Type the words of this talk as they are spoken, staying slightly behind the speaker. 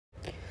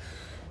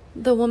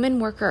The Woman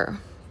Worker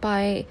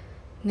by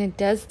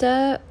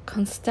Nadezhda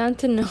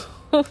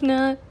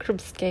Konstantinovna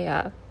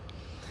Krupskaya.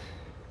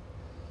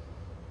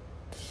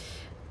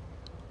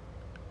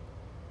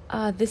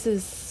 This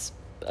is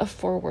a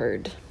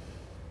foreword.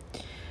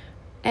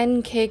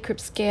 N.K.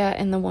 Krupskaya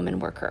and the Woman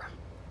Worker.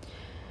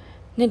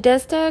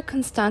 Nadezhda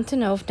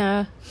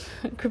Konstantinovna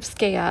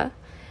Krupskaya,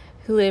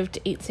 who lived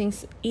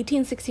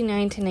 1869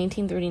 to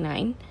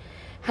 1939,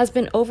 has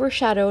been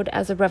overshadowed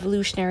as a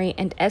revolutionary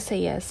and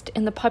essayist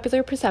in the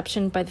popular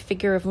perception by the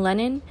figure of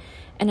Lenin,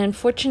 and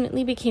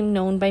unfortunately became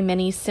known by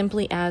many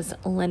simply as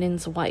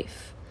Lenin's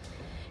wife.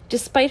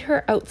 Despite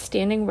her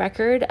outstanding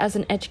record as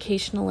an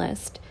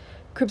educationalist,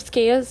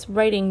 Krupskaya's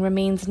writing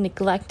remains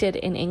neglected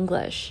in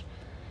English.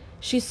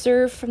 She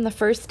served from the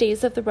first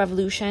days of the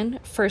revolution,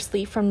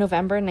 firstly from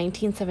November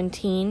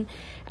 1917,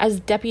 as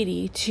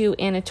deputy to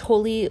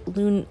Anatoly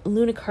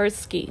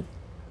Lunikarsky,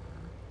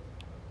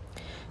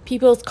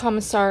 People's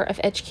Commissar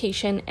of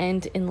Education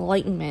and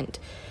Enlightenment,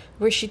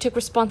 where she took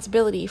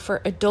responsibility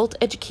for adult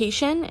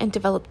education and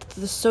developed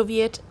the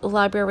Soviet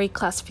library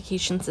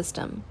classification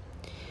system.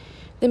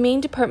 The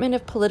main Department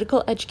of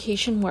Political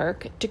Education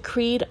Work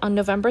decreed on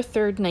November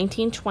 3,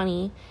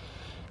 1920,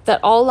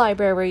 that all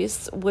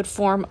libraries would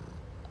form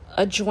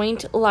a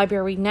joint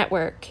library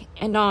network,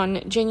 and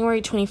on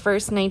January 21,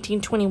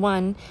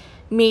 1921,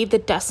 made the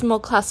decimal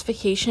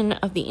classification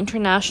of the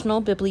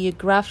International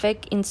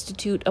Bibliographic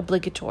Institute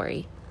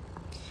obligatory.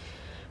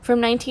 From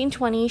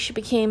 1920, she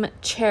became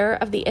chair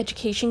of the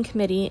Education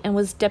Committee and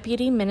was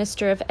Deputy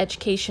Minister of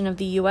Education of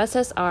the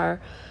USSR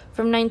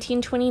from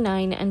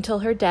 1929 until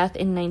her death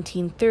in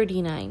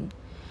 1939.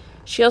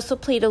 She also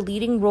played a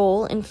leading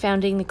role in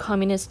founding the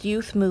communist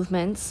youth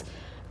movements,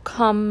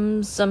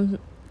 Komsomol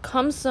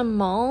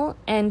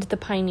and the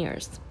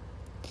Pioneers.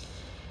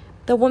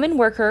 The Woman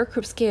Worker,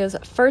 Krupskaya's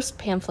first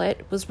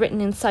pamphlet, was written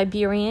in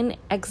Siberian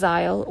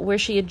exile, where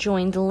she had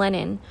joined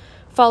Lenin,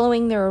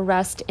 following their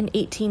arrest in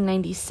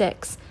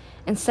 1896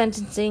 and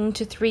sentencing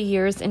to 3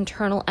 years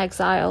internal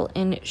exile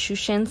in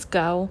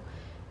Shushenskoye.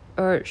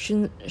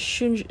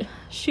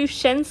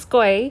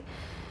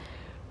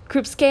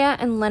 Krupskaya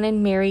and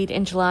Lenin married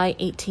in July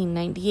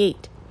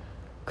 1898.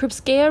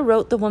 Krupskaya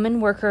wrote The Woman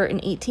Worker in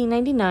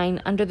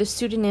 1899 under the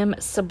pseudonym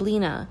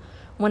Sablina,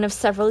 one of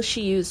several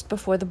she used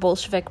before the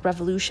Bolshevik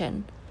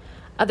Revolution.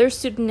 Other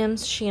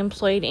pseudonyms she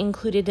employed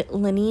included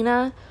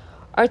Lenina,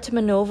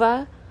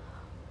 Artemanova,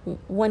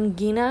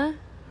 Wangina,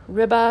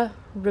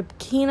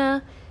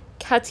 Rybkina,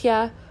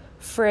 Katya,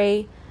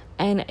 Frey,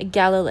 and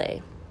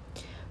Galilei.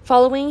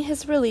 Following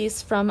his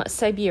release from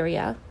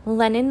Siberia,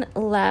 Lenin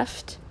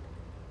left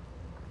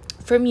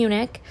for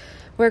Munich,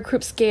 where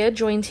Krupskaya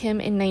joined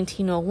him in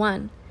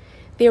 1901.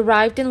 They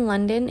arrived in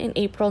London in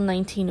April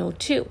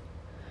 1902.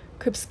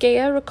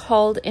 Krupskaya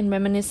recalled in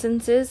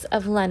Reminiscences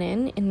of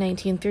Lenin in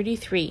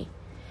 1933,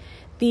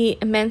 "The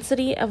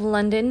immensity of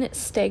London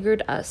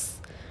staggered us.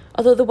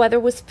 Although the weather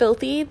was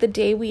filthy the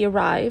day we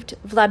arrived,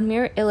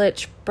 Vladimir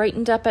Ilyich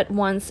brightened up at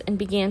once and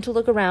began to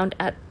look around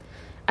at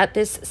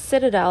this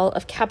citadel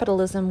of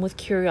capitalism with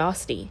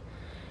curiosity.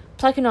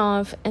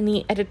 Plekhanov and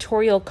the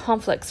editorial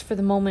conflicts for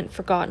the moment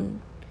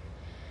forgotten."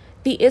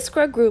 The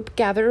Iskra group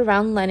gathered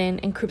around Lenin,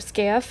 and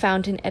Krupskaya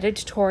found an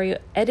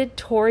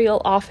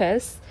editorial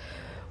office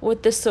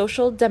with the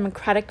Social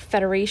Democratic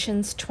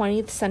Federation's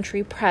 20th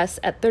Century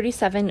Press at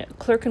 37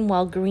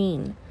 Clerkenwell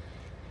Green.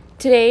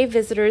 Today,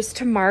 visitors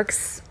to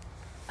Marx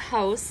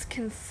House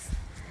can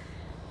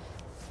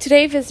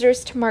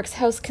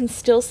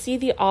still see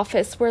the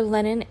office where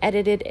Lenin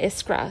edited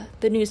Iskra,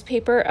 the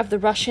newspaper of the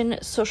Russian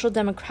Social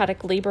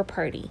Democratic Labor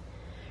Party.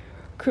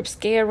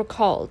 Krupskaya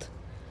recalled,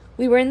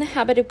 "We were in the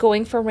habit of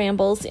going for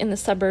rambles in the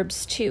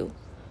suburbs too.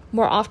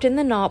 More often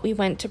than not, we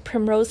went to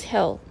Primrose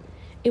Hill.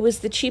 It was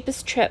the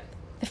cheapest trip,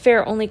 the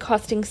fare only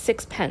costing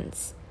 6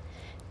 pence.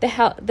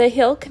 The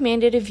hill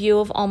commanded a view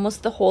of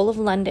almost the whole of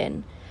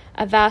London,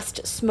 a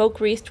vast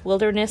smoke-wreathed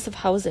wilderness of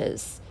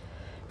houses.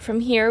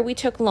 From here we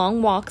took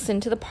long walks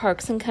into the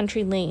parks and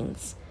country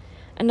lanes.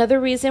 Another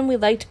reason we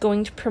liked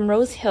going to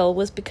Primrose Hill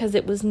was because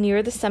it was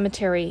near the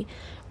cemetery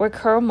where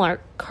Karl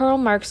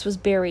Marx was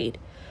buried.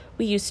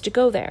 We used to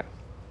go there."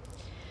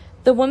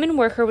 The Woman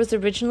Worker was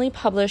originally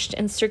published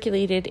and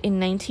circulated in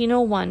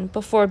 1901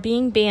 before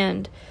being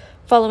banned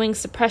following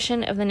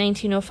suppression of the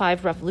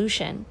 1905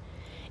 revolution.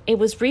 It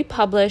was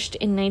republished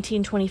in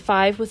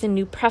 1925 with a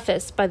new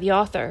preface by the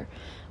author,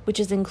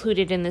 which is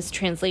included in this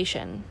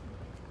translation.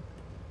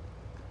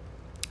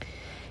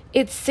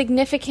 Its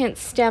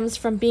significance stems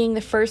from being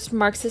the first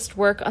Marxist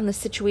work on the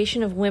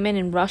situation of women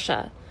in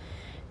Russia.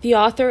 The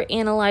author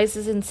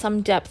analyzes in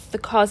some depth the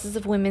causes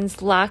of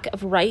women's lack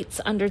of rights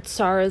under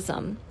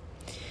Tsarism.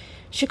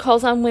 She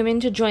calls on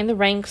women to join the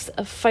ranks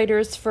of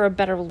fighters for a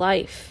better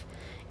life,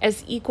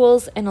 as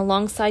equals and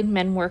alongside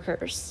men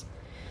workers.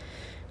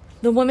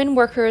 "The woman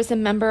worker is a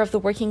member of the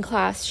working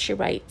class," she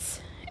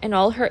writes, "and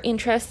all her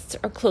interests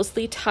are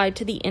closely tied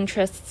to the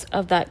interests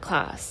of that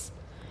class."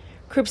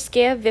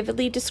 Krupskaya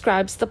vividly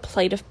describes the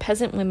plight of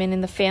peasant women in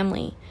the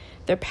family,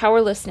 their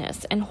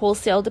powerlessness and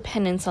wholesale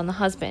dependence on the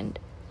husband.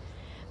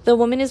 The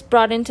woman is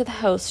brought into the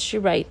house, she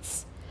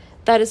writes.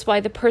 That is why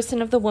the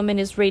person of the woman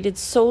is rated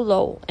so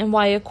low, and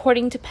why,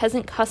 according to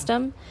peasant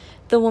custom,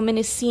 the woman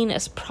is seen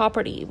as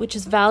property, which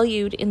is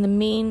valued in the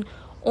main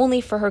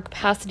only for her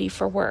capacity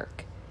for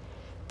work.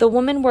 The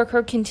Woman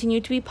Worker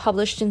continued to be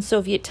published in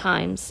Soviet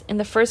times in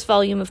the first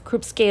volume of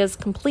Krupskaya's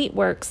complete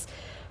works,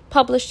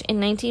 published in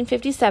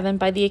 1957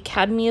 by the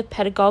Academy of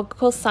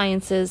Pedagogical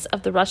Sciences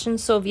of the Russian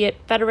Soviet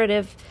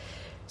Federative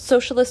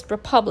Socialist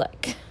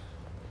Republic,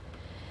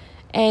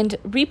 and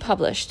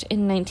republished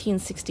in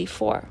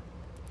 1964.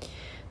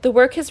 The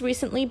work has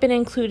recently been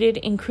included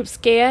in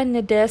Krupskaya,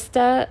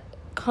 Nadezhda,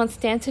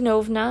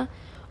 Konstantinovna,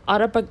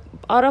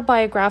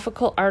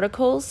 autobiographical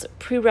articles,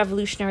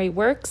 pre-revolutionary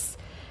works,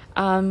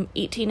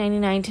 1899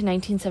 to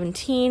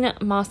 1917,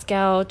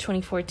 Moscow,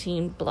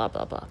 2014, blah,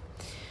 blah, blah.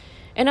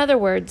 In other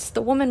words,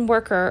 The Woman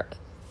Worker,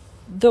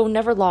 though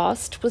never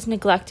lost, was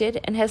neglected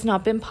and has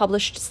not been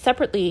published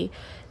separately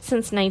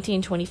since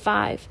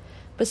 1925,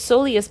 but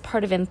solely as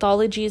part of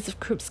anthologies of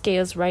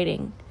Krupskaya's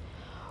writing.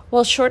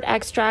 While short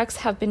extracts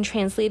have been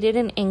translated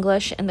in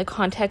English in the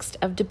context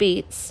of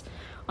debates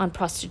on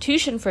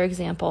prostitution, for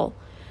example,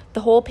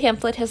 the whole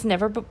pamphlet has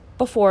never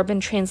before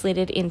been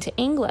translated into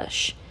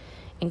English,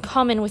 in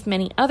common with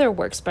many other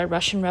works by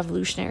Russian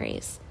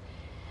revolutionaries.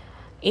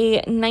 A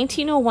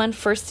 1901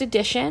 first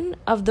edition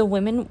of The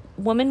Woman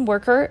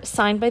Worker,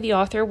 signed by the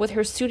author with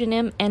her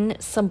pseudonym N.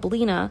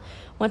 Sublina,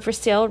 went for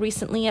sale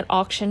recently at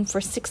auction for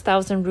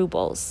 6,000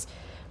 rubles,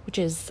 which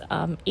is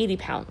 80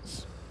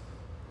 pounds.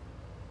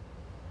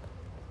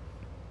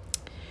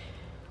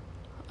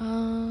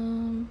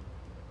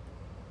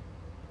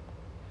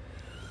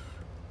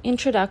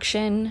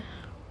 Introduction.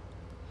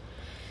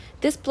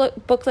 This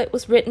booklet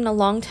was written a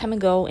long time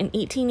ago in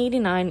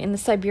 1889 in the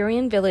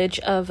Siberian village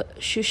of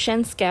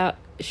Shushenskoye,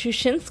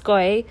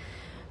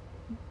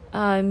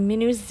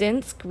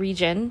 Minuzinsk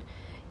region,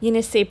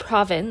 Yenisei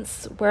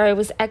province, where I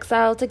was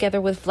exiled together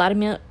with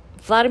Vladimir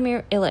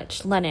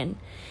Ilyich Lenin.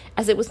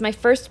 As it was my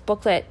first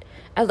booklet,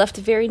 I left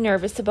very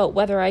nervous about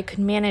whether I could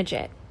manage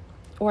it,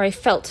 or I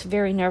felt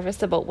very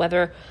nervous about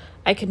whether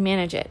I could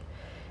manage it.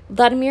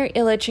 Vladimir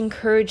Ilyich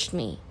encouraged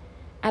me.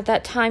 At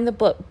that time, the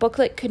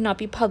booklet could not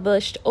be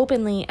published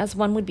openly, as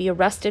one would be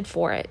arrested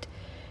for it.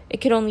 It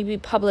could only be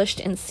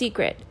published in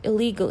secret,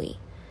 illegally.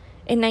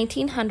 In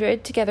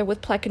 1900, together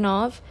with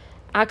Plekhanov,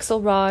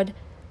 Axelrod,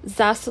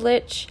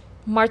 Zasilich,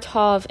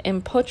 Martov,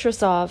 and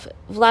Potrasov,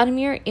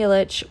 Vladimir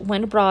Ilyich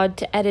went abroad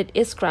to edit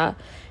Iskra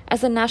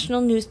as a national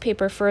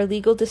newspaper for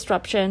illegal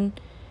distribution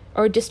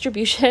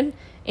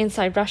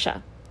inside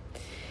Russia.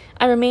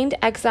 I remained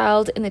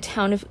exiled in the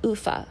town of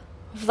Ufa.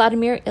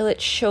 Vladimir Ilyich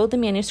showed the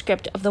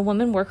manuscript of The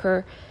Woman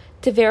Worker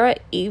to Vera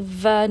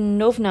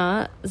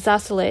Ivanovna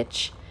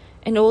Zasilich,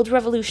 an old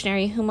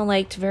revolutionary whom I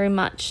liked very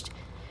much,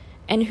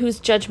 and whose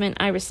judgment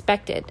I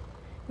respected.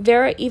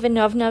 Vera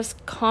Ivanovna's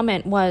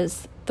comment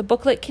was, "The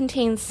booklet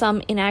contains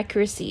some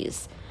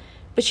inaccuracies,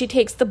 but she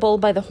takes the bull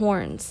by the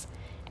horns,"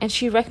 and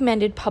she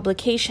recommended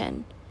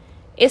publication.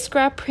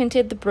 Iskra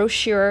printed the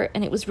brochure,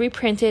 and it was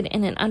reprinted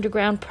in an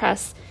underground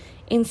press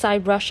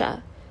inside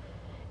Russia.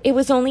 It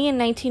was only in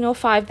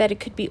 1905 that it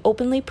could be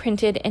openly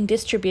printed and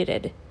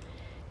distributed.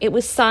 It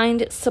was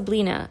signed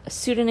Sublina, a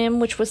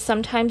pseudonym which was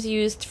sometimes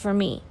used for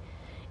me.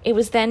 It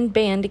was then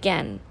banned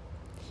again.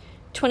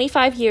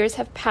 25 years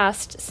have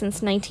passed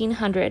since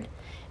 1900,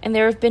 and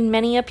there have been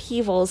many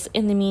upheavals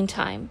in the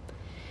meantime.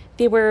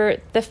 They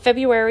were the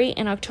February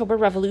and October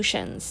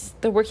revolutions.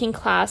 The working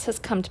class has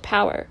come to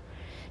power.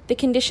 The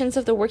conditions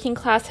of the working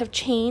class have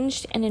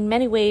changed, and in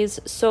many ways,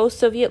 so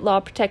Soviet law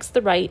protects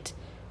the right,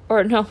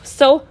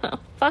 the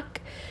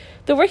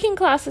working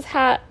class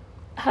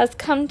has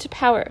come to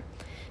power.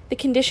 The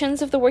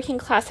conditions of the working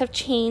class have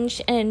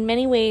changed, and in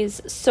many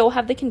ways, so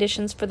have the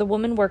conditions for the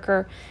woman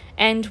worker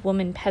and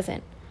woman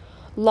peasant.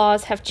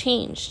 Laws have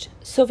changed.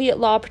 Soviet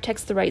law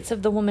protects the rights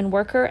of the woman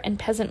worker and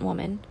peasant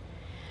woman.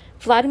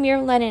 Vladimir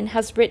Lenin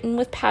has written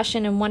with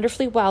passion and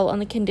wonderfully well on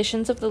the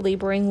conditions of the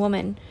laboring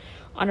woman,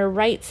 on her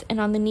rights, and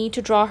on the need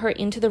to draw her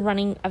into the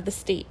running of the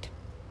state.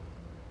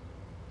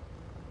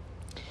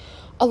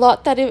 A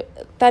lot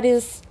that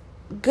is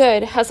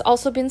good has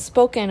also been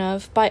spoken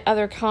of by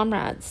other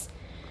comrades.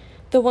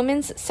 The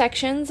women's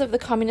sections of the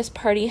Communist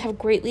Party have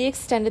greatly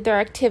extended their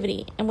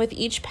activity, and with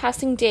each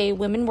passing day,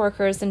 women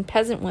workers and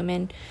peasant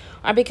women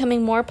are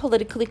becoming more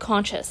politically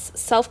conscious,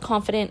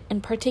 self-confident,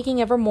 and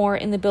partaking ever more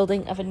in the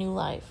building of a new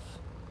life.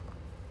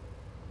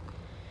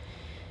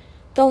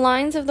 The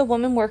lines of the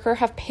woman worker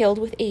have paled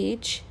with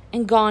age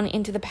and gone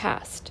into the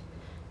past.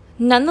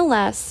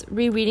 Nonetheless,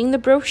 rereading the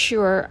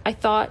brochure, I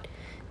thought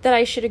that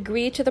I should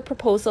agree to the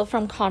proposal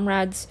from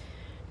comrades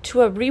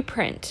to a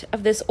reprint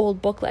of this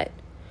old booklet.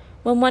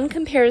 When one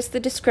compares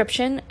the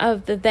description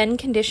of the then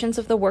conditions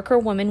of the worker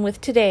woman with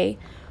today,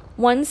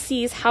 one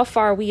sees how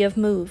far we have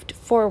moved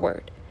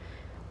forward.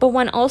 But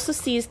one also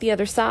sees the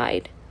other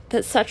side,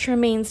 that such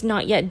remains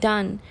not yet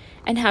done,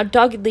 and how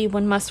doggedly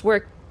one must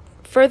work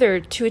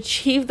further to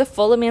achieve the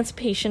full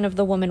emancipation of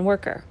the woman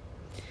worker.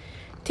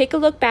 Take a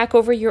look back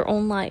over your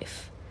own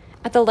life.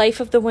 at the life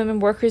of the women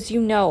workers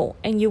you know,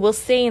 and you will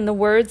say in the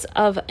words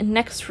of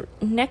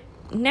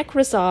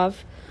Nekrasov,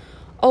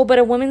 "Oh, but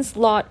a woman's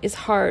lot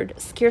is hard.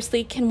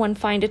 Scarcely can one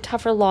find a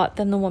tougher lot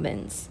than the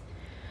woman's."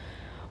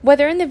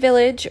 Whether in the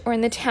village or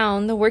in the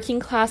town, the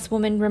working-class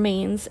woman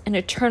remains an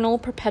eternal,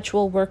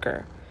 perpetual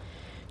worker.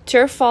 To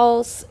her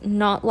falls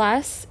not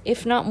less,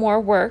 if not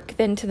more, work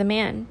than to the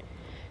man.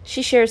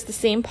 She shares the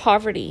same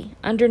poverty,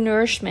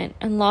 undernourishment,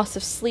 and loss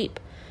of sleep,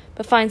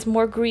 but finds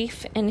more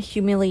grief and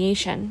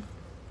humiliation.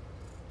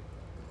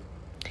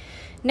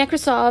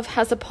 Nekrasov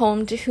has a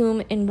poem to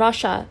whom in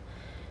Russia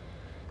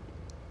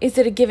is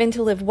it a given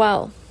to live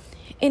well.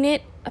 In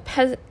it, a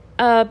peasant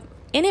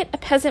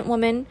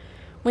woman,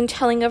 when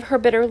telling of her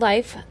bitter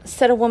life,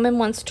 said a woman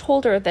once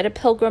told her that a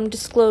pilgrim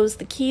disclosed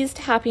the keys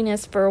to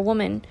happiness for a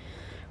woman,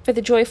 for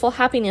the joyful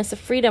happiness of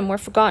freedom were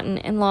forgotten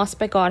and lost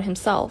by God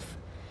himself.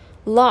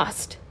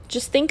 Lost!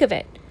 Just think of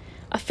it.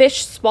 A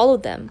fish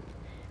swallowed them.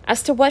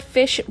 As to what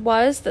fish it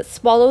was that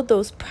swallowed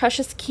those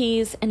precious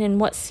keys and in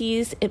what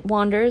seas it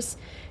wanders,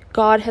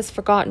 God has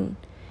forgotten.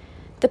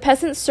 The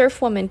peasant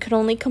serf woman could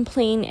only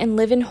complain and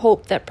live in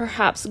hope that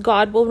perhaps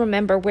God will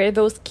remember where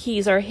those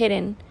keys are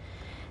hidden.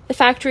 The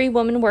factory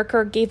woman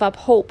worker gave up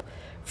hope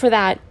for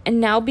that and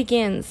now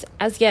begins,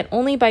 as yet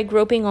only by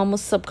groping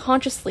almost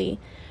subconsciously,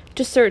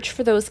 to search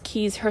for those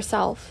keys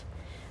herself.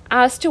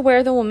 As to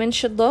where the woman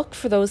should look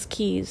for those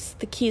keys,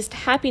 the keys to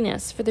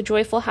happiness, for the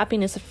joyful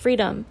happiness of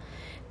freedom,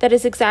 that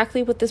is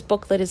exactly what this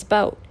booklet is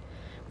about.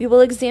 We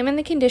will examine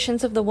the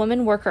conditions of the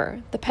woman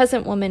worker, the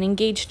peasant woman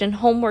engaged in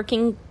home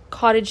working,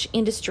 cottage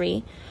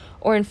industry,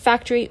 or in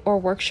factory or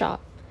workshop.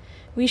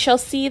 We shall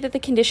see that the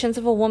conditions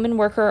of a woman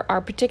worker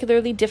are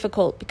particularly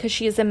difficult because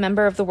she is a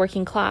member of the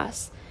working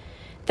class,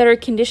 that her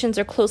conditions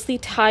are closely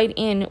tied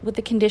in with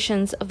the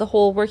conditions of the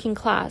whole working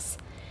class,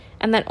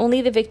 and that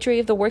only the victory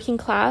of the working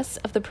class,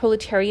 of the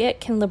proletariat,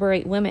 can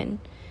liberate women.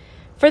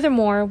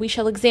 Furthermore, we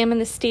shall examine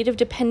the state of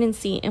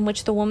dependency in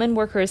which the woman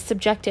worker is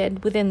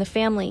subjected within the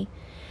family,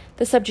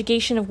 the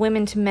subjugation of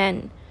women to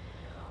men.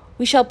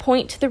 We shall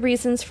point to the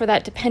reasons for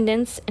that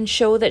dependence and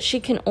show that she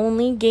can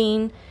only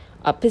gain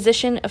a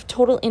position of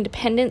total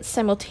independence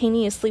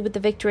simultaneously with the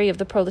victory of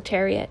the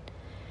proletariat.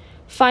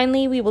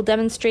 Finally, we will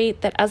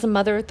demonstrate that as a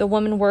mother, the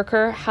woman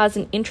worker has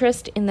an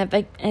interest in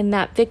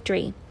that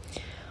victory.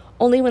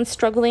 Only when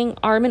struggling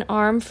arm in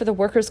arm for the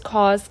workers'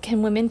 cause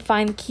can women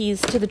find the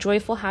keys to the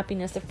joyful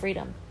happiness of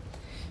freedom.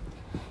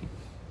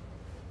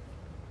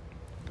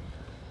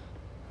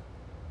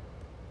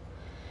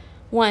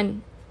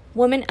 One,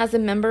 woman as a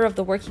member of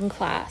the working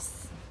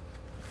class.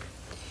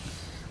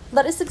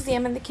 Let us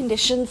examine the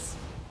conditions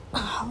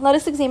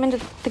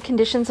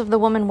of the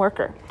woman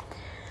worker,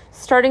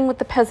 starting with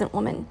the peasant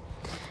woman.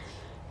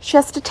 She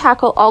has to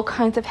tackle all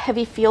kinds of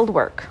heavy field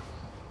work,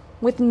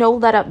 with no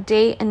let-up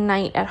day and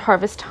night at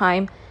harvest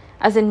time,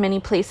 as in many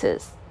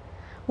places.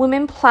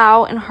 Women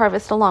plow and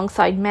harvest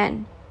alongside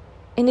men.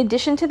 In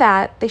addition to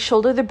that, they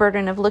shoulder the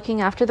burden of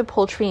looking after the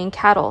poultry and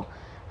cattle,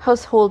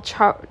 household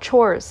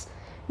chores,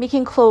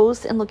 making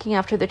clothes, and looking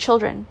after the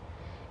children.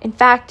 In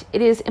fact,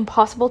 it is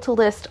impossible to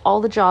list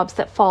all the jobs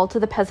that fall to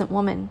the peasant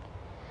woman.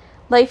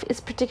 Life is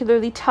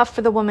particularly tough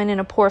for the woman in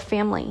a poor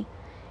family.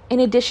 In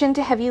addition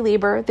to heavy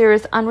labor, there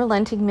is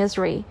unrelenting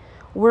misery,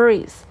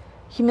 worries,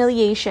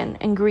 humiliation,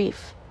 and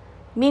grief.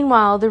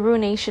 Meanwhile, the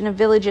ruination of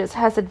villages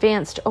has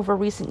advanced over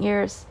recent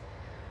years.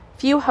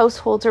 Few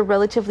households are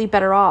relatively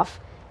better off,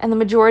 and the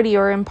majority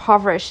are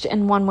impoverished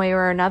in one way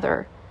or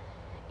another.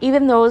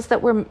 Even those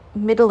that were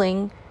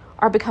middling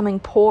are becoming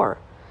poor.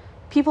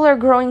 People are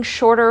growing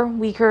shorter,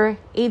 weaker,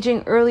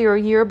 aging earlier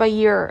year by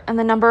year, and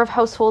the number of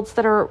households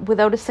that are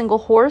without a single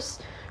horse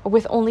or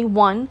with only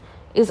one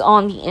is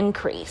on the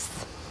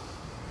increase.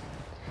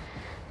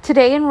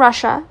 Today in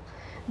Russia,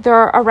 there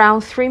are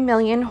around 3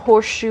 million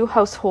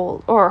horseless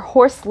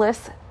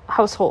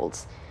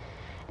households,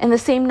 and the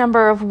same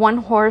number of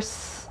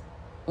one-horse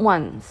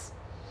ones,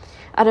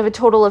 out of a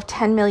total of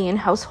 10 million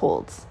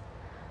households.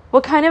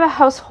 What kind of a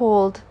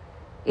household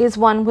is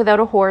one without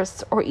a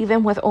horse, or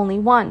even with only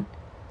one?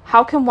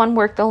 How can one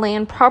work the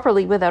land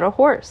properly without a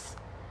horse?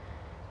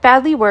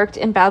 Badly worked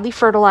and badly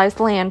fertilized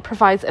land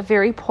provides a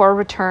very poor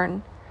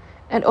return.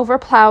 An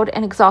overplowed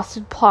and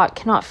exhausted plot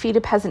cannot feed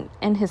a peasant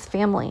and his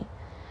family.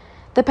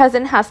 The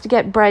peasant has to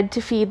get bread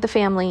to feed the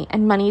family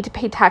and money to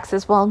pay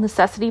taxes while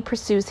necessity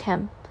pursues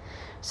him.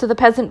 So the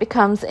peasant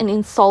becomes an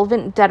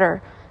insolvent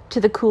debtor to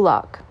the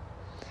kulak.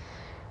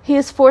 He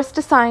is forced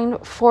to sign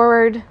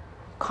forward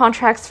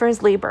contracts for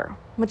his labor,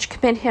 which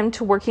commit him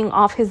to working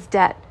off his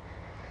debt.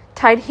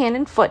 Tied hand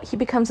and foot, he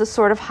becomes a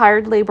sort of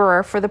hired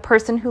laborer for the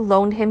person who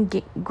loaned him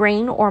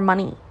grain or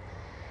money.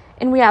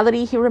 In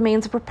reality, he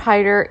remains a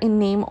proprietor in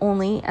name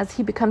only, as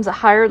he becomes a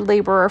hired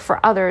laborer for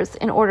others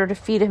in order to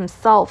feed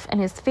himself and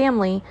his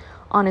family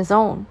on his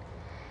own.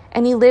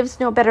 And he lives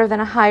no better than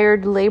a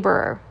hired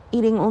laborer,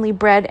 eating only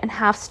bread and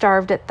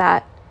half-starved at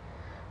that.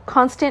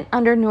 Constant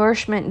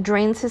undernourishment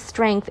drains his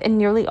strength and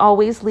nearly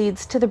always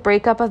leads to the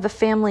breakup of the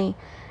family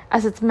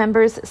as its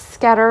members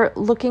scatter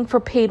looking for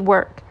paid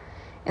work.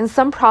 In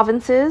some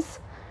provinces,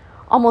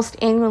 Almost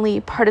annually,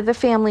 part of the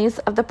families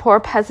of the poor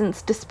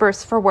peasants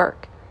disperse for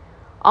work.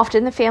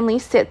 Often the family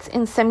sits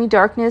in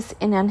semi-darkness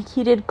in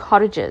unheated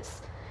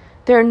cottages.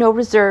 There are no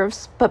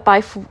reserves put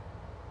by for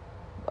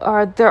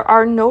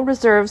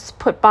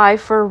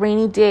a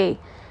rainy day,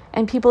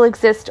 and people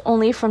exist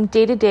only from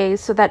day to day,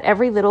 so that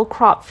every little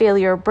crop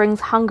failure brings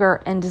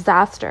hunger and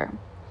disaster.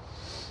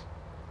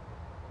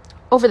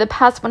 Over the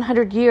past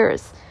 100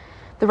 years,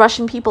 the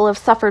Russian people have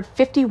suffered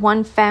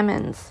 51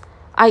 famines,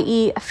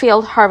 i.e., a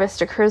failed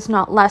harvest occurs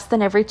not less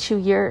than every 2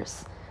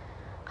 years.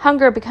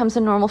 Hunger becomes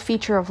a normal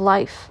feature of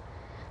life.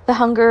 The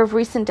hunger of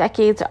recent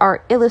decades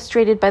are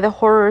illustrated by the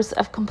horrors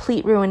of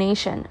complete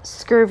ruination,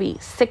 scurvy,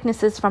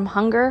 sicknesses from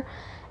hunger,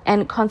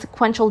 and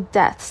consequential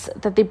deaths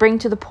that they bring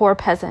to the poor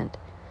peasant.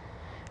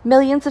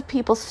 Millions of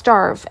people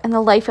starve, and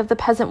the life of the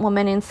peasant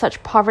woman in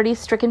such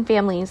poverty-stricken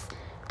families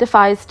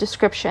defies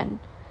description.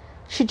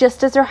 She,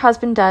 just as her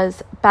husband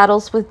does,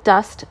 battles with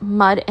dust,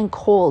 mud, and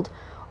cold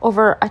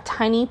over a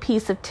tiny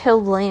piece of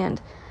tilled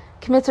land,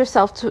 commits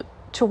herself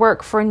to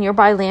work for a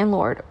nearby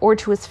landlord or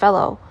to his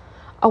fellow,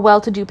 a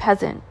well-to-do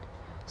peasant,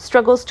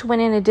 struggles to win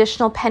an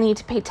additional penny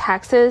to pay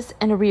taxes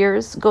and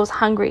arrears, goes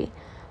hungry,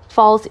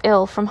 falls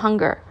ill from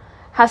hunger,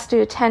 has to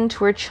attend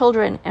to her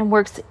children, and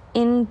works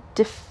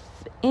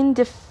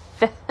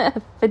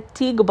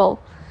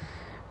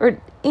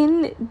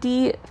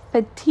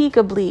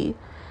indefatigably,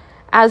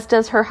 as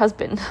does her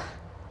husband.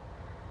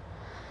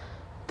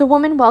 The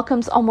woman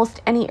welcomes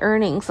almost any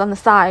earnings on the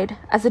side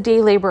as a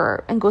day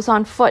laborer and goes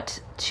on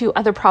foot to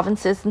other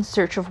provinces in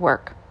search of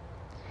work.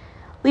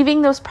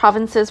 Leaving those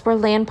provinces where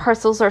land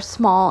parcels are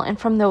small and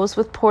from those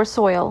with poor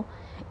soil,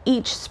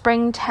 each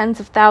spring tens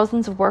of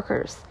thousands of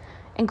workers,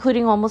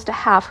 including almost a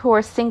half who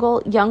are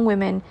single young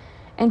women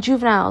and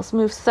juveniles,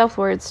 move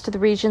southwards to the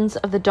regions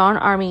of the Don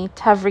Army,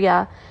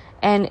 Tavria,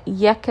 and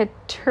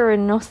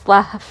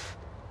Yekaterinoslav,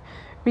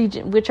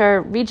 which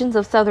are regions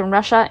of southern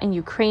Russia and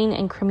Ukraine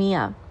and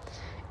Crimea,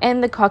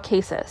 and the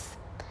Caucasus.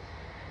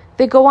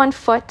 They go on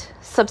foot,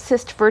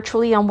 subsist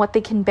virtually on what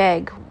they can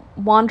beg,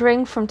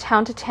 wandering from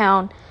town to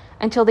town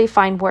until they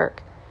find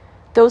work.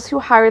 Those who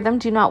hire them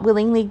do not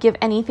willingly give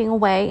anything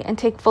away and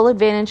take full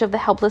advantage of the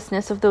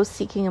helplessness of those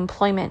seeking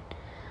employment,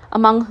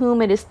 among whom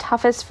it is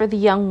toughest for the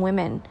young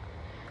women.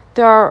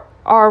 There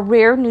are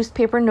rare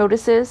newspaper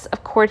notices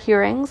of court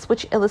hearings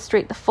which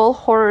illustrate the full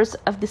horrors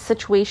of the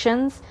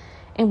situations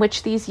in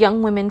which these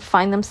young women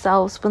find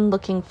themselves when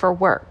looking for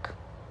work.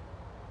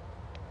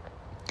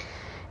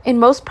 In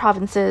most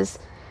provinces,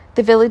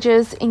 the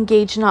villages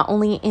engage not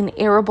only in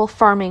arable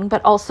farming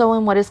but also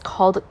in what is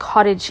called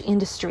cottage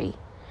industry.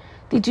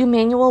 They do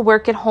manual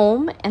work at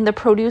home, and the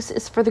produce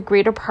is for the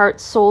greater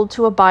part sold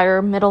to a buyer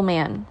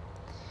middleman.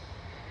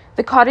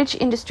 The cottage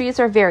industries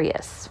are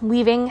various: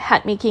 weaving,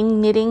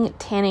 hat-making, knitting,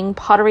 tanning,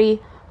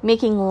 pottery,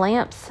 making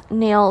lamps,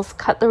 nails,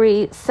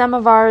 cutlery,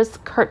 samovars,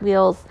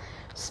 cartwheels,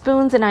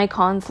 spoons and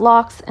icons,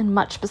 locks, and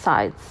much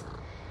besides.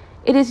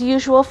 It is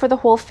usual for the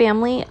whole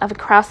family of a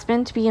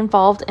craftsman to be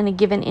involved in a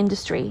given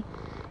industry,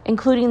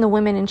 including the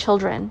women and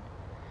children.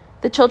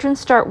 The children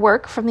start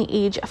work from the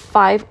age of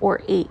 5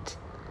 or 8.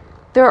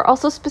 There are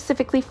also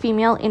specifically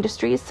female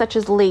industries such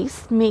as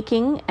lace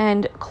making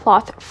and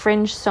cloth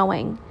fringe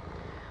sewing.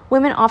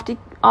 Women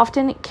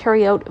often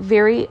carry out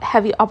very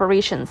heavy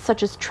operations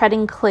such as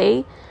treading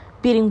clay,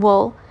 beating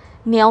wool,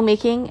 nail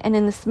making, and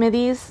in the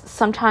smithies,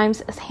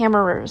 sometimes as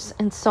hammerers,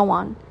 and so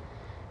on.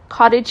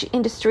 Cottage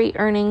industry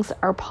earnings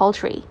are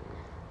paltry.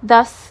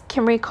 Thus,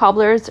 Kimry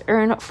cobblers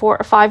earn 4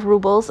 or 5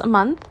 rubles a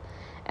month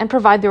and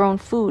provide their own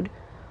food.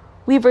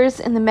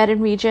 Weavers in the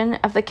Medin region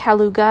of the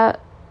Kaluga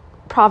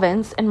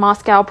province and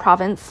Moscow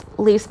province,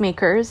 lace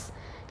makers,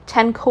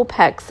 10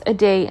 kopecks a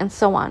day, and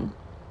so on.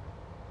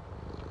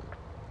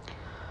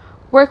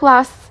 Work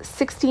lasts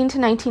 16 to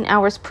 19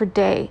 hours per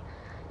day.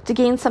 To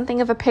gain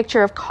something of a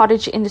picture of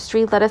cottage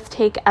industry, let us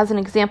take as an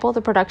example the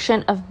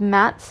production of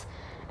mats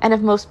and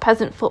of most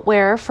peasant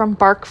footwear from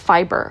bark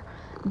fiber,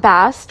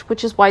 bast,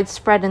 which is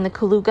widespread in the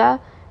Kaluga,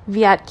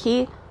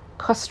 Vyatki,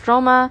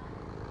 Kostroma,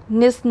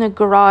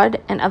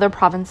 Nizhny-Novgorod, and other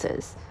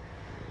provinces.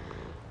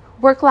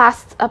 Work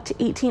lasts up to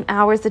 18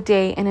 hours a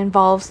day and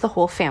involves the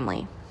whole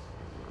family.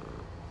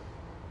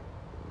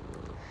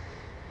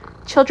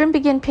 Children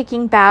begin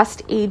picking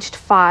bast aged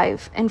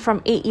 5, and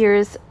from 8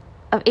 years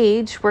of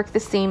age work the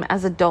same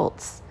as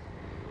adults.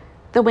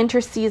 The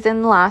winter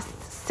season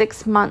lasts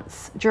 6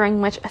 months,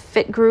 during which a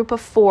fit group of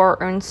 4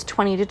 earns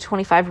 20 to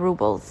 25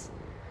 rubles.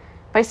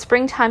 By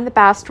springtime, the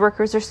bast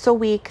workers are so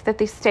weak that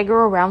they stagger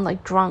around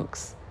like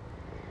drunks.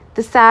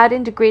 The sad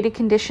and degraded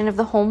condition of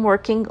the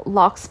home-working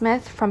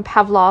locksmith from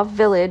Pavlov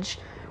village,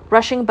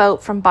 rushing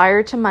about from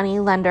buyer to money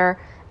lender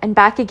and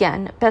back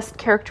again, best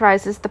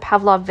characterizes the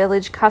Pavlov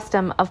village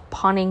custom of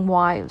pawning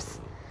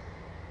wives.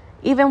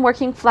 Even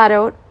working flat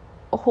out,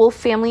 a whole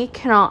family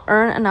cannot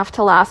earn enough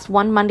to last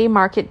one Monday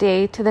market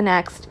day to the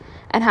next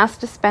and has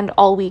to spend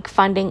all week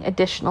finding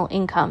additional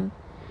income.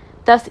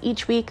 Thus,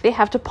 each week they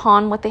have to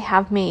pawn what they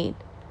have made.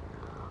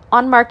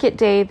 On market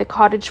day, the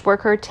cottage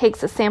worker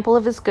takes a sample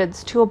of his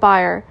goods to a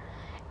buyer,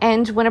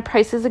 and when a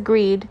price is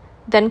agreed,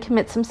 then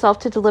commits himself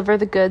to deliver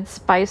the goods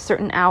by a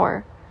certain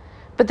hour.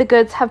 But the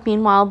goods have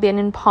meanwhile been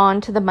in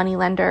pawn to the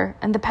moneylender,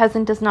 and the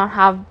peasant does not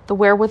have the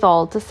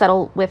wherewithal to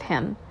settle with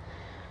him.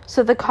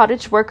 So the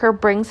cottage worker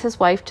brings his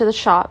wife to the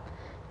shop,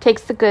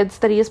 takes the goods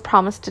that he has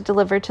promised to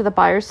deliver to the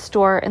buyer's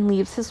store, and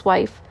leaves his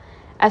wife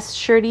as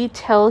surety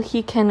till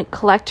he can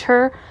collect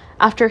her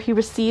after he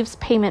receives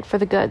payment for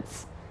the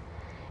goods.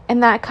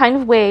 In that kind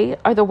of way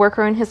are the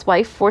worker and his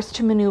wife forced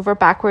to maneuver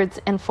backwards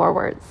and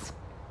forwards.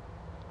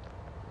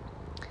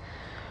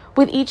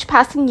 With each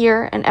passing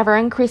year, an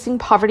ever-increasing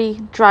poverty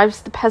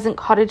drives the peasant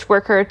cottage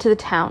worker to the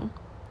town.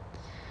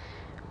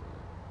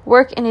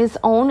 Work in his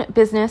own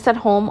business at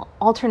home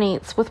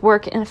alternates with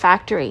work in a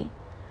factory.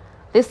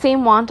 This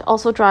same want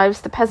also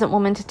drives the peasant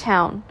woman to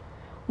town.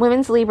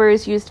 Women's labor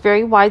is used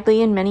very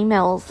widely in many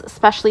mills,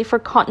 especially for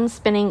cotton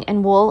spinning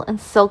and wool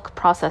and silk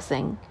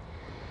processing.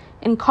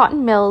 In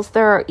cotton mills,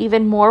 there are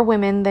even more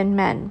women than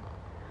men.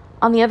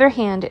 On the other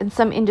hand, in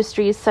some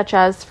industries, such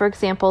as, for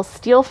example,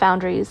 steel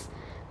foundries,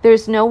 there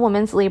is no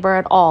women's labor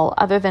at all,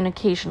 other than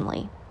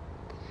occasionally.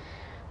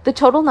 The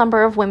total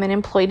number of women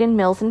employed in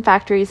mills and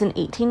factories in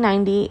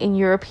 1890 in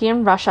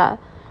European Russia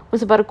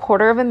was about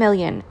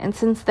 250,000, and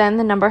since then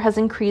the number has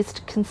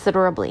increased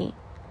considerably.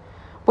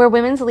 Where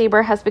women's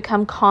labor has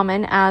become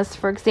common, as,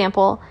 for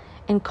example,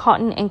 in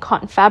cotton and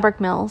cotton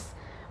fabric mills,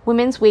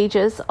 women's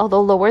wages,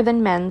 although lower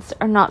than men's,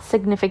 are not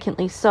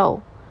significantly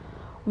so.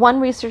 One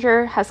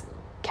researcher has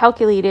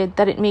calculated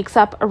that it makes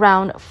up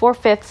around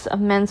 4/5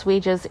 of men's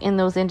wages in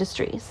those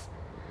industries.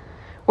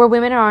 Where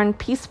women are on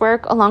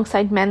piecework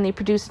alongside men, they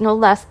produce no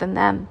less than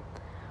them.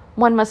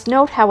 One must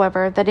note,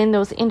 however, that in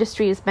those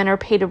industries men are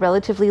paid a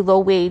relatively low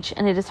wage,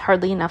 and it is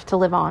hardly enough to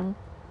live on.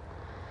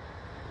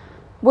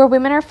 Where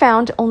women are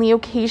found only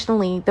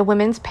occasionally, the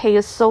women's pay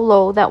is so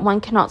low that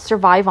one cannot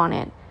survive on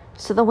it,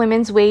 so the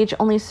women's wage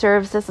only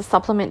serves as a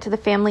supplement to the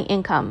family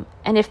income,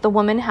 and if the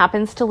woman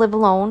happens to live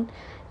alone,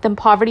 then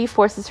poverty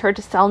forces her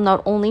to sell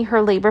not only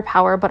her labor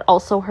power but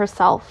also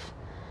herself.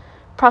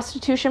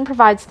 Prostitution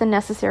provides the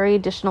necessary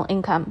additional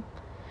income.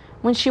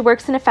 When she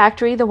works in a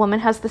factory, the woman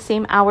has the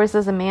same hours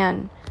as a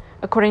man.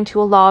 According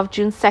to a law of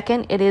June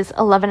 2nd, it is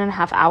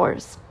 11.5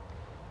 hours.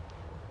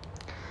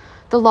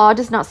 The law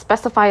does not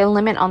specify a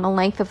limit on the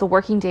length of the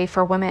working day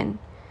for women.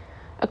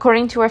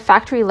 According to our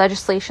factory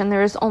legislation,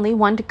 there is only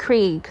one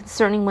decree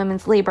concerning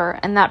women's labor,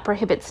 and that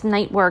prohibits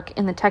night work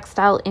in the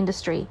textile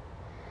industry.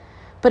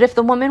 But if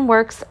the woman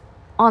works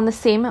on the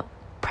same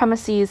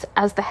premises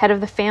as the head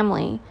of the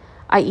family,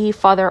 i.e.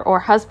 father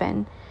or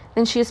husband,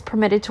 then she is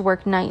permitted to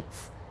work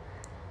nights.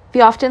 They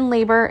often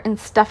labor in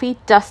stuffy,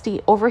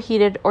 dusty,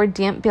 overheated, or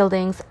damp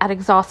buildings at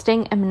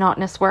exhausting and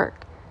monotonous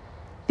work.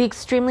 The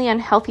extremely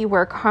unhealthy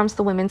work harms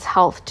the woman's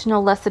health to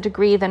no less a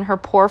degree than her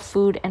poor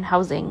food and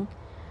housing.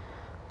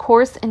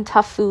 Coarse and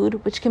tough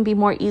food, which can be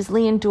more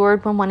easily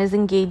endured when one is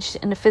engaged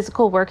in a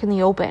physical work in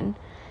the open,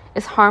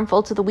 is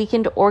harmful to the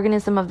weakened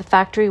organism of the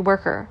factory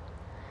worker.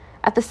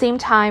 At the same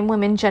time,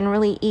 women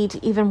generally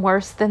eat even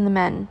worse than the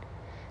men.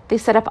 They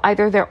set up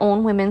either their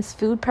own women's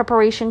food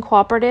preparation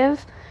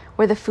cooperative,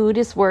 where the food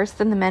is worse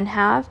than the men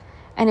have,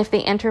 and if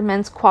they enter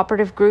men's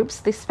cooperative groups,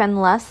 they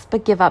spend less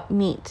but give up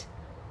meat.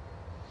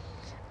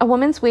 A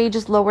woman's wage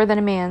is lower than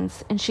a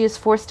man's, and she is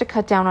forced to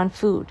cut down on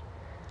food.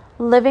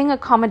 Living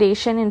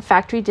accommodation in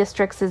factory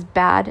districts is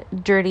bad,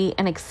 dirty,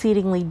 and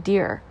exceedingly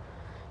dear.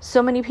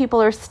 So many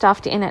people are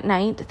stuffed in at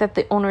night that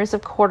the owners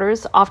of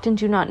quarters often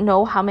do not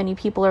know how many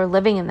people are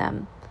living in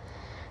them.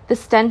 The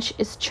stench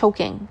is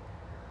choking.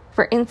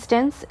 For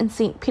instance, in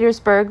St.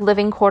 Petersburg,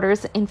 living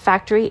quarters in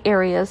factory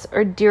areas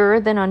are dearer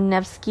than on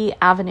Nevsky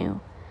Avenue.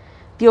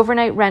 The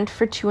overnight rent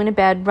for two in a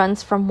bed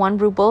runs from 1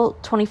 ruble,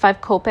 25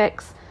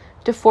 kopecks,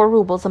 to 4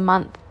 rubles a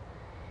month.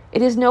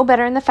 It is no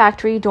better in the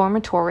factory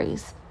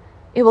dormitories.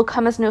 It will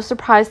come as no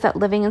surprise that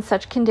living in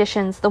such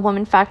conditions, the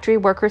woman factory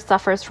worker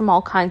suffers from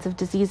all kinds of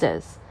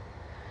diseases.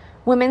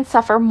 Women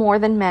suffer more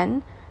than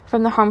men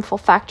from the harmful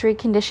factory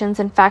conditions,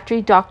 and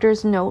factory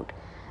doctors note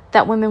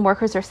that women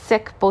workers are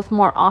sick both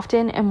more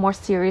often and more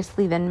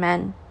seriously than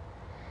men.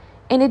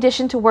 In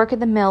addition to work at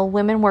the mill,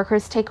 women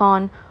workers take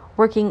on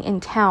working in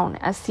town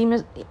as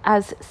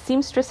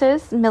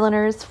seamstresses,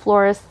 milliners,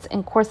 florists,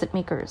 and corset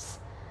makers.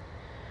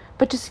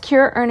 But to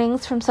secure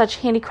earnings from such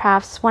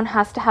handicrafts, one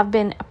has to have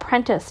been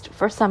apprenticed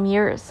for some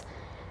years,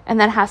 and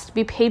that has to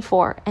be paid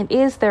for, and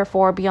is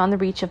therefore beyond the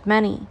reach of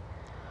many.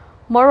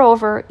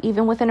 Moreover,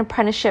 even with an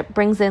apprenticeship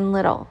brings in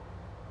little.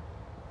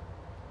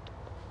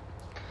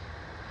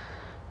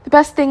 The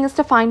best thing is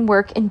to find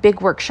work in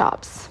big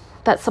workshops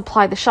that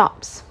supply the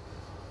shops,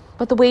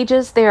 but the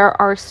wages there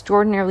are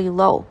extraordinarily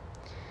low.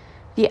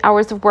 The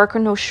hours of work are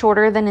no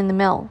shorter than in the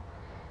mill.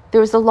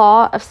 There is a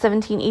law of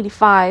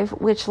 1785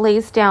 which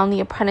lays down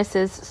the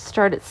apprentices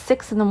start at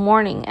 6 in the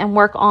morning and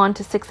work on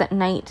to 6 at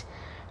night,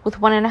 with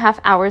 1.5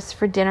 hours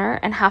for dinner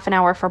and half an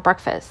hour for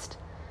breakfast,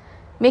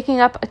 making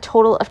up a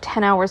total of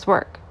 10 hours'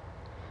 work.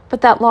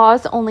 But that law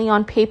is only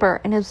on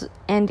paper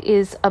and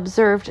is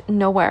observed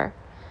nowhere.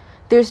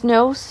 There's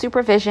no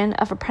supervision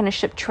of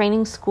apprenticeship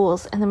training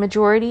schools, and the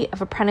majority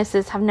of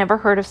apprentices have never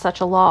heard of such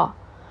a law.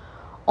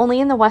 Only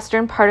in the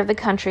western part of the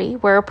country,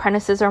 where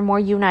apprentices are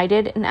more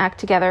united and act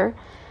together,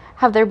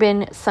 have there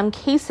been some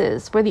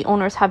cases where the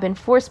owners have been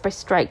forced by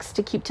strikes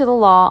to keep to the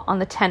law on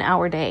the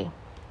 10-hour day.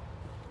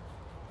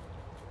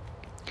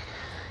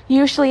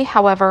 Usually,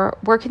 however,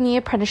 work in the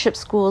apprenticeship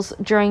schools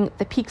during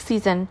the peak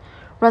season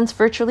runs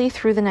virtually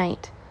through the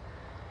night.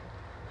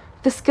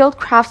 The skilled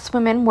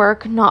craftswomen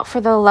work not for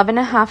the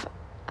 11.5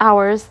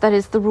 hours that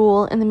is the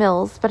rule in the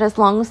mills, but as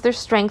long as their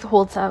strength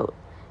holds out,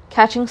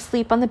 catching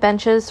sleep on the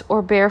benches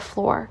or bare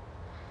floor.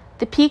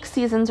 The peak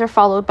seasons are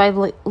followed by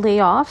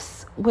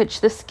layoffs, which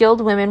the skilled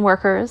women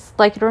workers,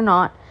 like it or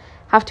not,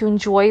 have to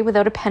enjoy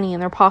without a penny in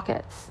their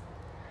pockets.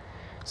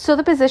 So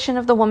the position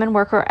of the woman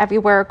worker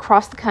everywhere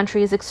across the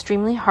country is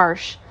extremely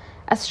harsh,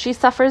 as she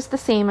suffers the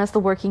same as the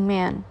working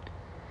man.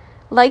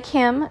 Like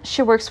him,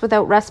 she works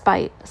without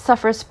respite,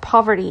 suffers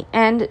poverty,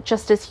 and,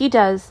 just as he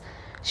does,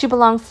 she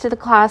belongs to the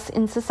class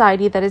in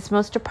society that is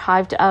most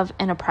deprived of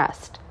and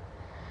oppressed.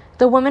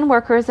 The woman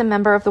worker is a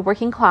member of the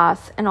working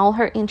class, and all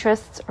her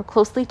interests are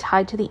closely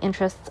tied to the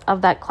interests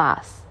of that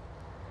class.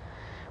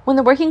 When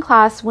the working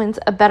class wins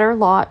a better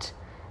lot,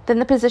 then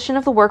the position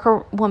of the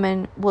worker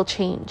woman will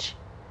change.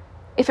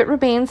 If it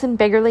remains in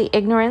beggarly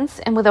ignorance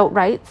and without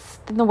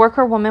rights, then the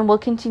worker woman will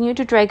continue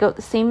to drag out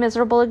the same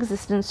miserable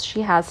existence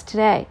she has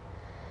today.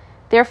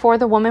 Therefore,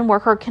 the woman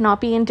worker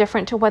cannot be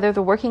indifferent to whether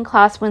the working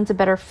class wins a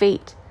better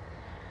fate.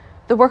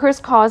 The worker's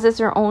cause is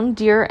her own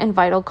dear and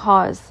vital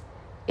cause.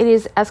 It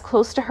is as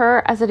close to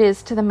her as it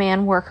is to the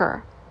man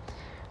worker.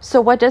 So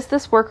what does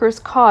this worker's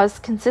cause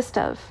consist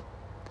of?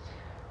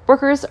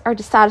 Workers are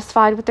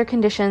dissatisfied with their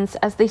conditions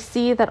as they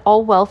see that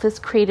all wealth is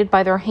created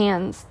by their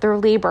hands, their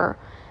labor,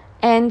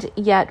 and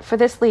yet for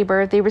this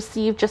labor they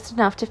receive just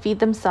enough to feed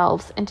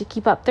themselves and to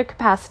keep up their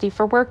capacity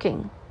for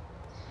working.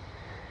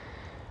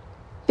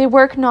 They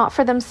work not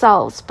for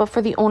themselves, but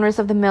for the owners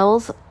of the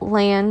mills,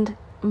 land,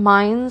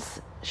 mines,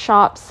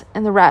 shops,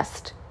 and the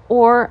rest,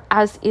 or,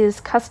 as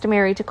is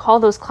customary to call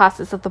those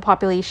classes of the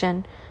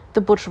population, the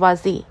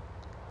bourgeoisie.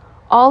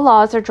 All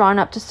laws are drawn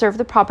up to serve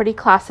the property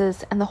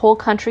classes, and the whole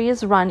country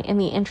is run in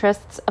the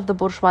interests of the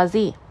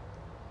bourgeoisie.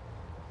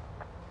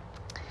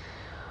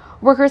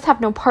 Workers have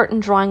no part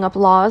in drawing up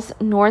laws,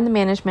 nor in the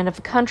management of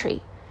the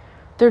country.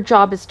 Their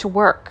job is to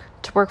work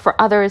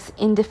for others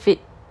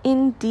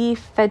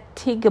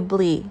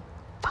indefatigably.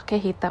 Fuck, I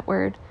hate that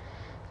word.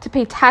 To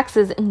pay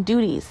taxes and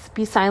duties,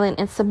 be silent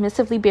and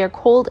submissively bear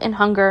cold and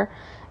hunger,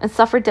 and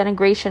suffer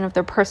denigration of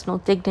their personal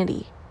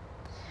dignity.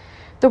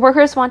 The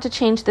workers want to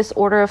change this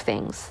order of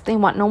things. They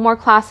want no more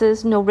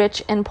classes, no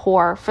rich and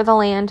poor, for the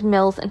land,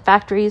 mills, and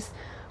factories,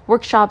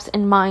 workshops,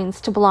 and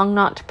mines to belong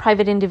not to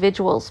private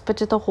individuals, but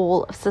to the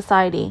whole of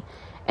society,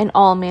 and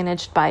all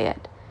managed by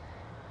it.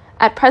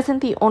 At present,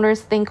 the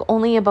owners think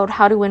only about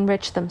how to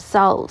enrich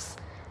themselves.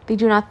 They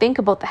do not think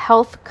about the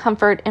health,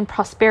 comfort, and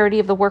prosperity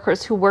of the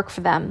workers who work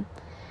for them.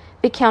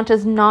 They count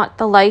as not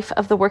the life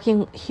of the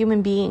working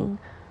human being.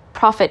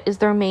 Profit is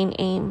their main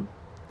aim.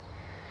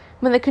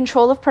 When the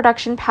control of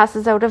production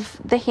passes out of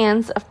the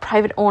hands of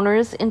private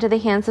owners into the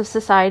hands of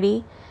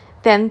society,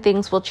 then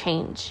things will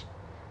change.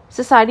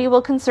 Society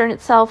will concern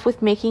itself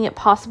with making it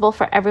possible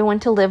for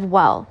everyone to live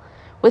well,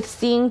 with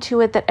seeing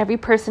to it that every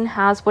person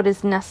has what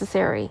is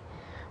necessary,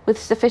 with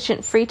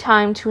sufficient free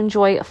time to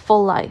enjoy a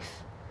full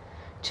life,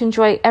 to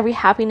enjoy every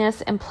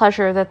happiness and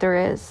pleasure that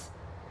there is.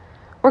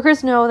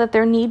 Workers know that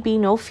there need be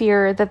no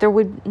fear that there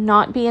would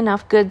not be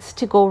enough goods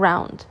to go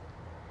round.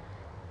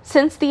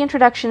 Since the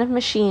introduction of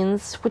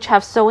machines, which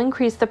have so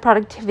increased the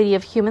productivity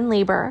of human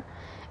labor,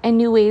 and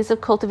new ways of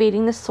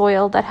cultivating the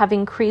soil that have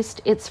increased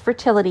its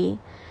fertility,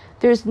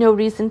 there is no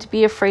reason to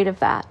be afraid of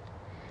that.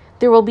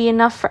 There will be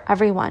enough for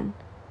everyone.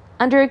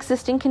 Under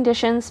existing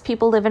conditions,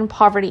 people live in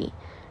poverty,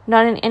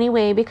 not in any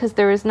way because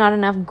there is not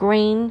enough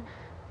grain,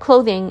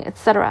 clothing,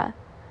 etc.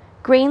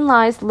 Grain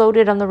lies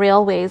loaded on the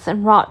railways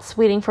and rots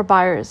waiting for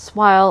buyers,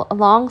 while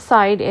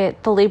alongside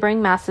it the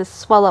laboring masses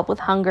swell up with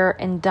hunger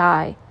and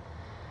die.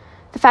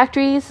 The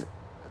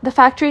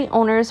factory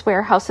owners'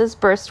 warehouses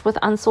burst with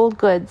unsold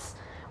goods,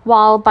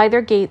 while by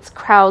their gates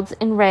crowds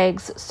in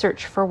rags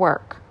search for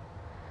work.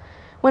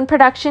 When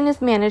production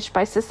is managed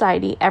by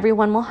society,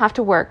 everyone will have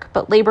to work,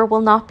 but labor will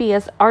not be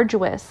as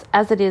arduous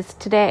as it is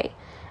today,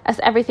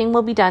 as everything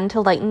will be done to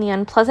lighten the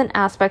unpleasant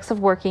aspects of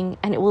working,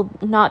 and it will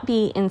not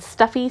be in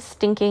stuffy,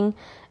 stinking,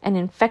 and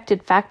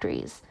infected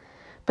factories,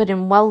 but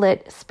in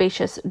well-lit,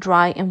 spacious,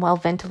 dry, and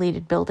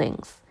well-ventilated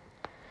buildings.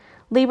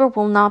 Labor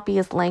will not be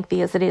as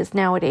lengthy as it is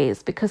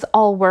nowadays, because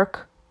all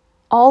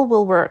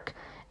will work,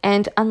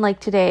 and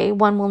unlike today,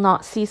 one will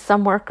not see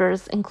some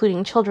workers,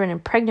 including children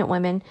and pregnant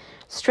women,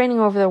 straining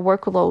over their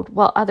workload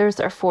while others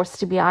are forced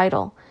to be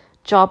idle,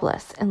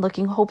 jobless, and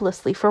looking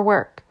hopelessly for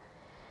work.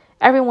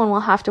 Everyone will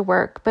have to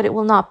work, but it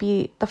will not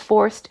be the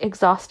forced,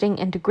 exhausting,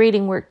 and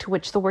degrading work to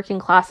which the working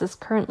class is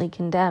currently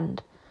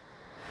condemned.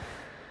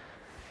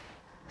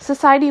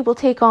 Society will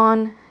take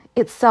on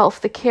itself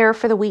the care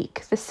for the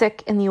weak, the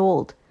sick, and the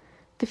old.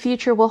 The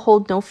future will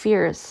hold no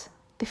fears.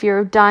 The fear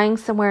of dying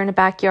somewhere in a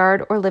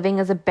backyard or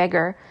living as a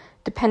beggar,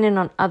 dependent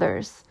on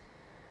others.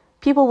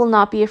 People will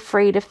not be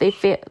afraid if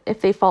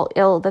they fall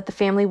ill that the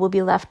family will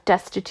be left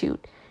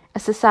destitute,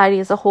 as society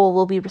as a whole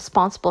will be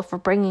responsible for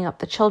bringing up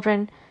the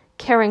children,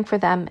 caring for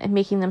them, and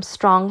making them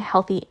strong,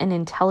 healthy, and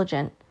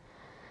intelligent.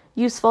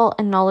 Useful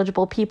and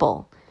knowledgeable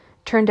people,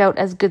 turned out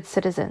as good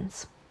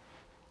citizens.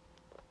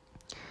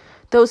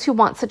 Those who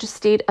want such a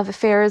state of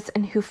affairs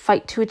and who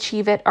fight to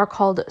achieve it are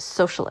called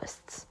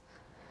socialists.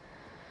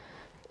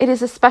 It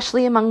is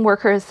especially among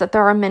workers that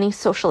there are many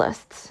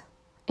socialists.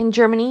 In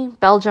Germany,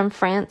 Belgium,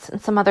 France, and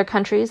some other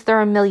countries, there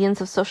are millions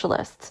of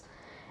socialists,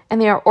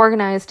 and they are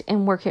organized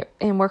in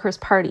workers'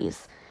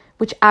 parties,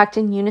 which act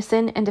in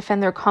unison and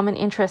defend their common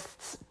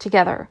interests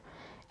together,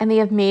 and they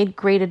have made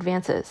great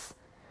advances.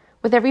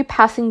 With every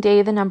passing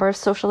day, the number of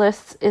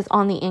socialists is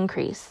on the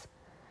increase.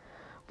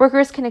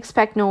 Workers can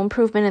expect no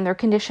improvement in their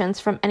conditions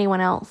from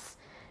anyone else.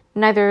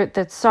 Neither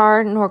the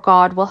Tsar nor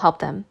God will help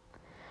them.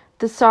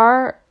 The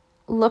Tsar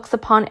looks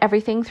upon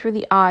everything through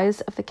the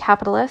eyes of the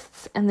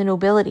capitalists and the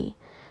nobility,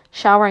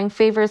 showering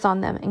favors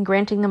on them and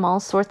granting them all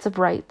sorts of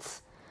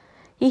rights.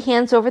 He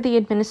hands over the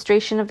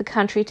administration of the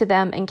country to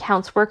them and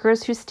counts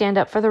workers who stand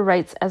up for their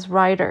rights as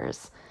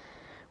rioters,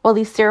 while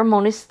he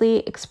ceremoniously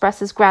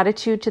expresses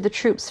gratitude to the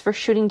troops for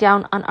shooting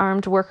down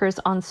unarmed workers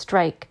on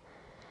strike.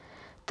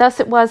 Thus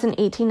it was in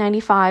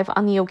 1895,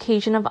 on the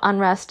occasion of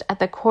unrest at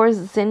the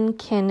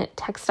Korzinkin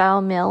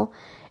textile mill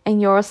in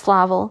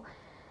Yaroslavl.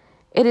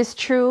 It is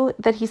true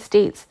that he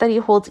states that he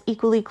holds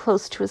equally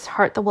close to his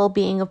heart the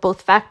well-being of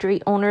both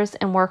factory owners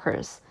and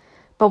workers,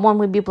 but one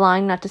would be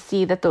blind not to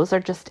see that those are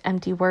just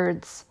empty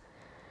words.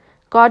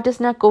 God does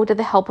not go to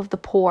the help of the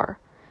poor.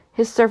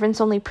 His servants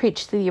only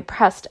preach to the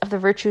oppressed of the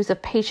virtues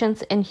of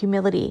patience and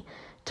humility,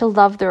 to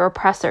love their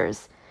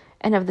oppressors,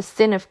 and of the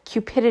sin of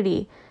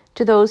cupidity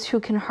to those who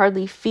can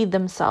hardly feed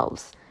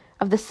themselves,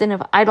 of the sin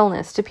of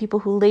idleness to people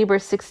who labor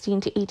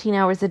 16 to 18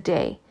 hours a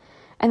day,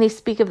 and they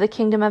speak of the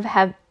kingdom of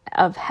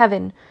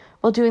heaven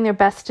while doing their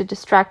best to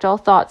distract all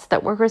thoughts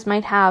that workers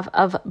might have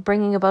of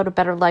bringing about a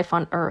better life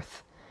on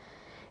earth.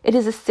 It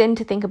is a sin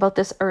to think about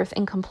this earth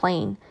and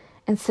complain,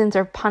 and sins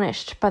are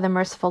punished by the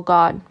merciful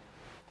God.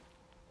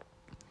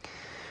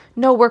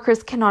 No,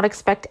 workers cannot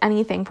expect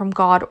anything from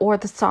God or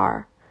the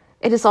Tsar.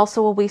 It is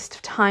also a waste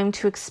of time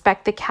to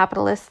expect the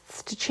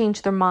capitalists to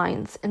change their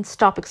minds and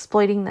stop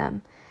exploiting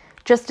them,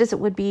 just as it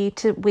would be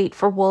to wait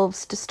for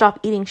wolves to stop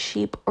eating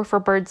sheep or for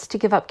birds to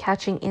give up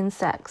catching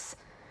insects.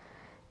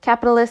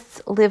 Capitalists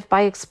live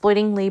by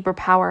exploiting labor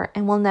power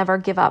and will never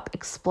give up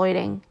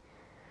exploiting.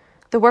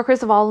 The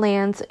workers of all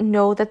lands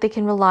know that they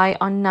can rely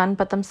on none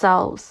but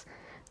themselves,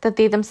 that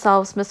they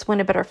themselves must win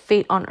a better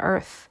fate on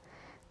earth,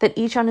 that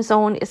each on his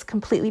own is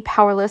completely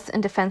powerless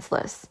and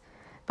defenseless.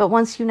 But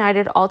once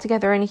united all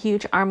together in a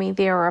huge army,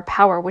 they are a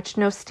power which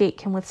no state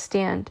can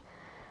withstand,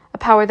 a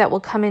power that will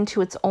come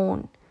into its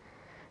own.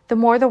 The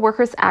more the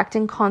workers act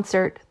in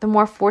concert, the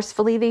more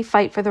forcefully they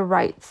fight for their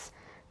rights,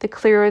 the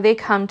clearer they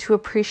come to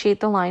appreciate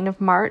the line of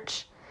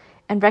march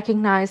and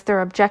recognize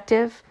their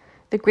objective,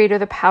 the greater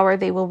the power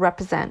they will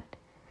represent.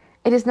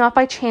 It is not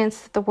by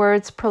chance that the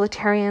words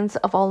proletarians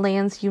of all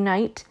lands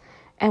unite,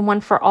 and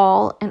one for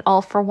all and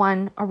all for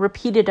one are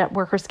repeated at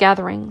workers'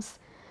 gatherings.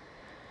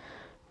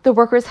 The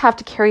workers have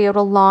to carry out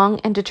a long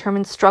and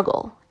determined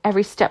struggle.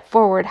 Every step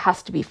forward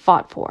has to be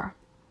fought for.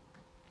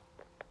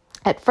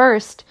 At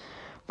first,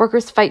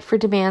 workers fight for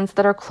demands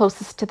that are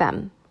closest to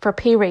them, for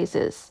pay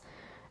raises,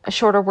 a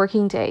shorter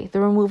working day, the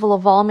removal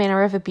of all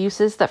manner of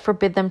abuses that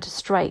forbid them to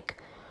strike,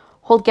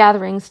 hold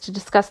gatherings to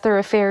discuss their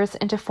affairs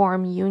and to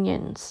form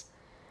unions.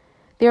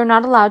 They are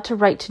not allowed to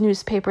write to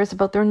newspapers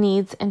about their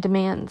needs and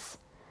demands.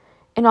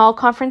 In all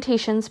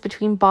confrontations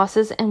between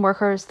bosses and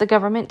workers, the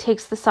government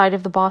takes the side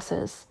of the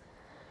bosses.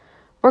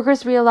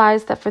 Workers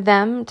realize that for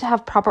them to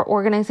have proper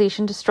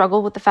organization to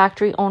struggle with the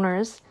factory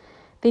owners,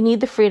 they need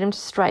the freedom to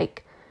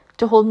strike,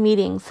 to hold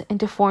meetings and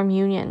to form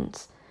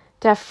unions,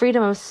 to have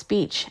freedom of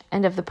speech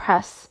and of the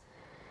press.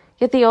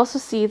 Yet they also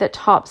see that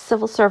top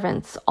civil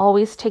servants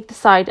always take the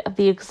side of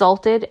the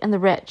exalted and the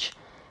rich,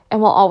 and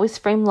will always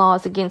frame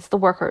laws against the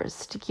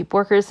workers, to keep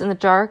workers in the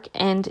dark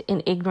and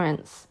in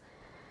ignorance.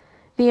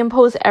 They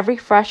impose every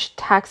fresh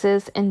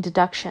taxes and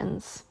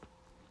deductions.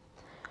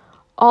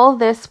 All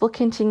this will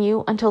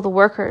continue until the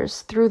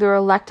workers, through their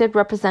elected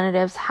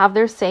representatives, have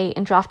their say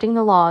in drafting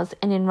the laws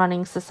and in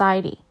running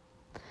society.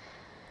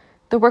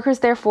 The workers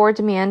therefore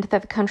demand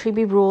that the country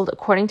be ruled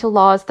according to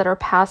laws that are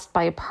passed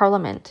by a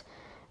parliament,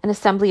 an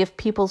assembly of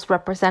people's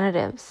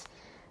representatives,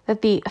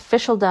 that the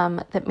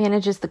officialdom that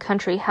manages the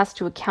country has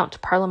to account to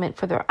Parliament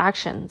for their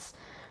actions,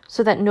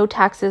 so that no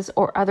taxes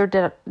or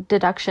other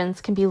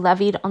deductions can be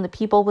levied on the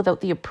people without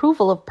the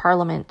approval of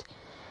Parliament,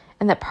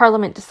 and that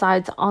Parliament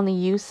decides on the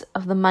use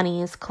of the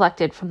monies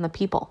collected from the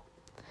people.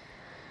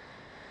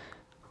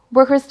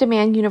 Workers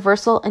demand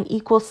universal and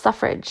equal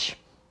suffrage,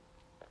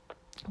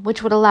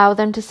 which would allow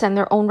them to send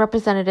their own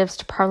representatives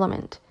to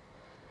Parliament.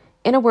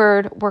 In a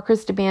word,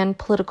 workers demand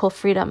political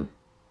freedom.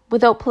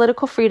 Without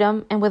political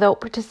freedom and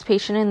without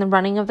participation in the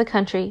running of the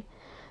country,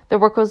 the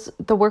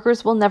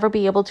workers will never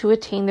be able to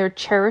attain their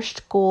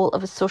cherished goal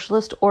of a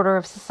socialist order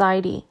of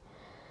society.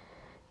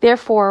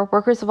 Therefore,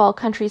 workers of all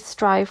countries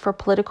strive for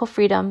political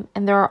freedom,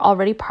 and there are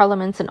already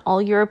parliaments in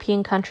all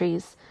European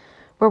countries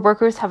where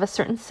workers have a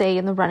certain say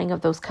in the running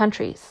of those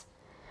countries.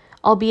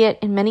 Albeit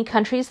in many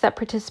countries that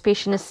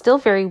participation is still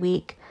very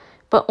weak,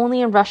 but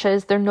only in Russia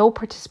is there no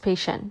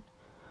participation.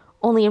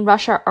 Only in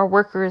Russia are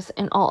workers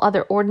and all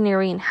other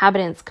ordinary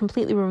inhabitants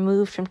completely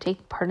removed from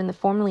taking part in the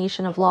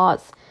formulation of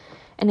laws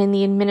and in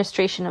the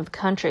administration of the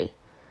country.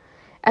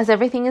 As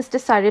everything is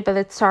decided by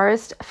the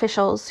Tsarist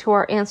officials who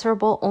are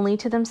answerable only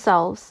to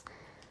themselves,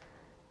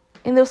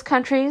 in those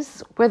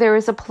countries where there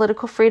is a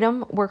political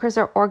freedom, workers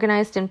are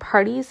organized in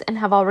parties and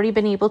have already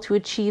been able to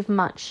achieve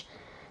much,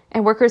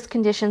 and workers'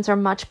 conditions are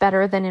much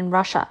better than in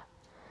Russia.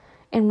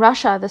 In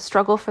Russia, the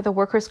struggle for the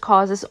workers'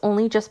 cause is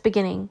only just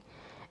beginning,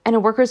 and a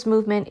workers'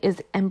 movement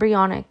is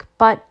embryonic,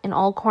 but in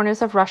all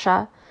corners of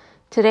Russia,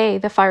 today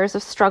the fires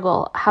of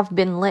struggle have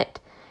been lit,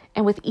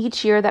 and with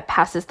each year that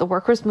passes, the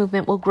workers'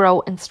 movement will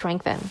grow and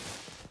strengthen.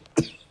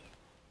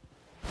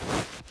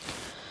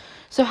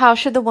 So how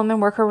should the woman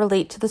worker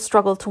relate to the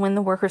struggle to win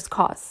the workers'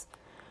 cause?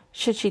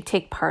 Should she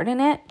take part in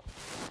it?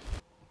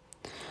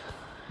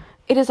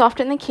 It is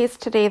often the case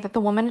today that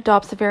the woman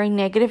adopts a very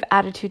negative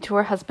attitude to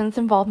her husband's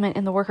involvement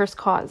in the workers'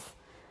 cause.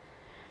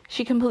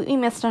 She completely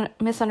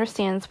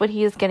misunderstands what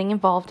he is getting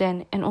involved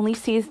in and only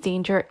sees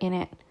danger in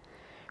it.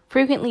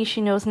 Frequently,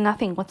 she knows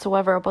nothing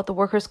whatsoever about the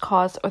workers'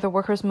 cause or the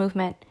workers'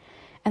 movement,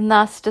 and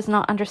thus does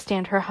not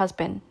understand her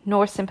husband,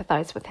 nor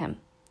sympathize with him.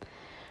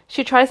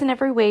 She tries in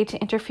every way to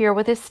interfere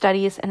with his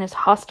studies and is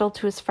hostile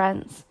to his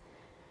friends.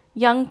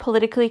 Young,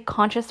 politically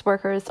conscious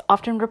workers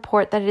often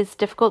report that it is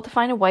difficult to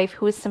find a wife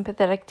who is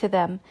sympathetic to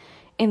them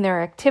in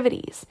their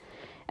activities,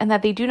 and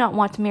that they do not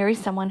want to marry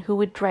someone who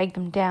would drag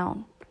them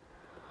down.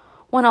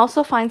 One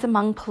also finds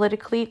among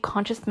politically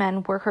conscious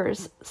men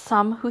workers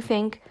some who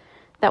think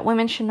that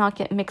women should not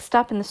get mixed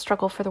up in the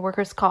struggle for the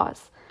workers'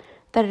 cause,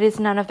 that it is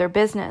none of their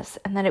business,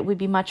 and that it would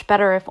be much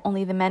better if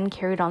only the men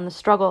carried on the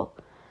struggle.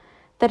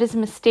 That is a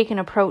mistaken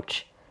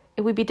approach.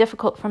 It would be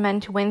difficult for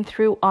men to win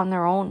through on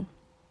their own.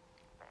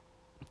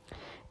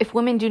 If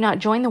women do not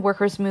join the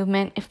workers'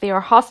 movement, if they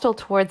are hostile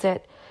towards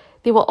it,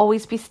 they will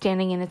always be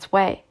standing in its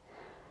way.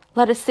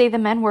 Let us say the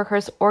men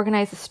workers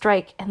organize a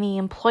strike and the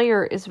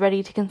employer is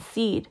ready to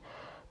concede,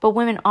 but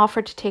women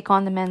offer to take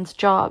on the men's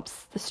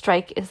jobs. The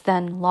strike is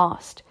then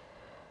lost.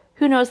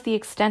 Who knows the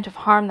extent of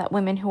harm that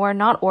women who are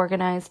not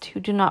organized, who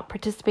do not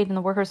participate in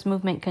the workers'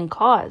 movement, can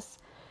cause?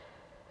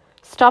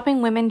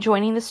 Stopping women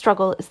joining the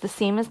struggle is the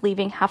same as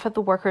leaving half of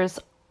the workers'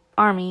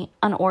 army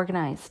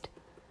unorganized.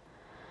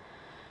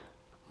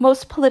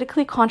 Most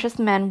politically conscious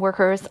men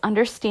workers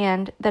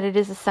understand that it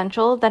is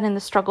essential that in the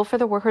struggle for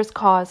the workers'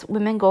 cause,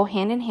 women go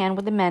hand in hand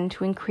with the men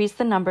to increase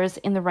the numbers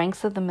in the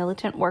ranks of the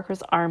militant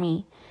workers'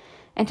 army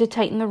and to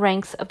tighten the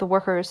ranks of the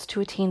workers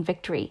to attain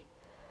victory.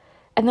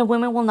 And the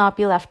women will not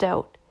be left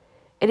out.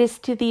 It is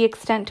to the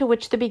extent to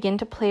which they begin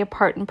to play a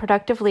part in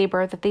productive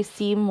labor that they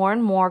see more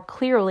and more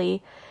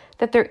clearly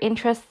that their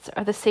interests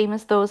are the same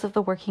as those of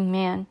the working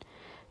man,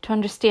 to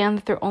understand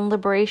that their own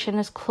liberation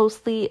is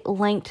closely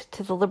linked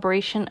to the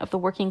liberation of the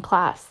working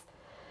class.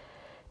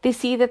 They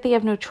see that they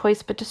have no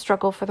choice but to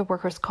struggle for the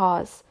workers'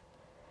 cause.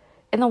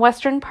 In the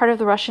western part of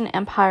the Russian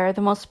Empire,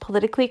 the most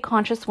politically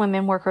conscious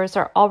women workers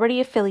are already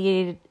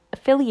affiliated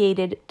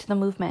to the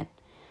movement.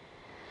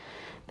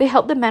 They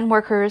help the men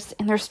workers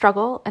in their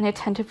struggle and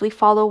attentively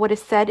follow what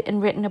is said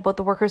and written about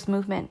the workers'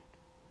 movement.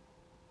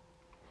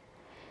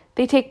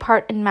 They take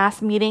part in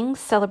mass meetings,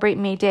 celebrate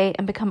May Day,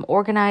 and become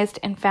organized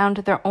and found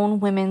their own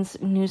women's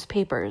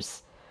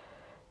newspapers.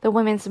 The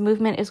women's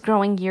movement is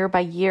growing year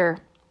by year.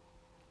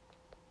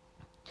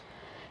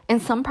 In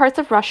some parts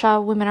of Russia,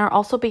 women are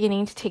also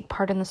beginning to take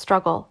part in the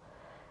struggle.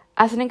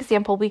 As an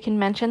example, we can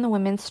mention the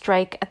women's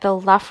strike at the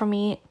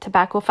Lafremy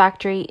tobacco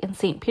factory in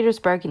St.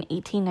 Petersburg in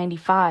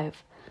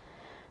 1895.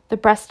 The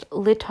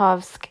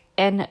Brest-Litovsk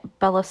and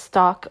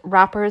Belostok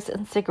wrappers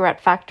and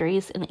cigarette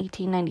factories in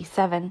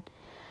 1897,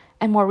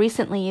 and more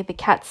recently, the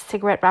Katz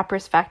cigarette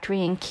wrappers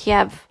factory in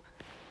Kiev.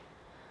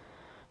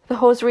 The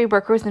hosiery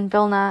workers in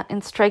Vilna,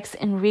 and strikes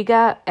in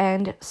Riga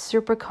and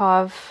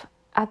Surpakov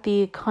at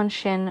the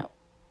Konshin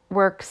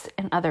works,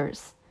 and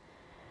others.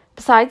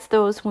 Besides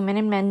those, women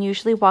and men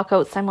usually walk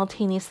out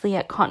simultaneously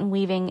at cotton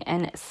weaving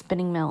and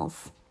spinning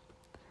mills.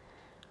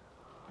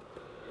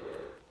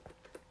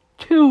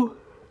 2.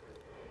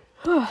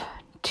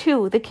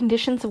 The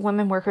conditions of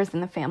women workers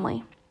in the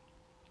family.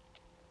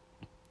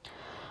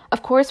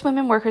 Of course,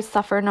 women workers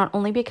suffer not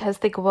only because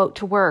they go out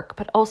to work,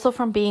 but also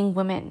from being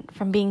women,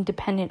 from being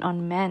dependent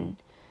on men.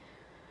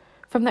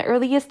 From the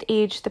earliest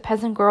age, the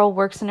peasant girl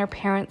works in her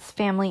parents'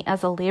 family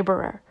as a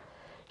laborer.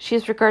 She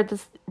is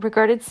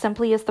regarded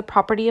simply as the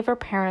property of her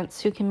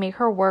parents, who can make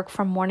her work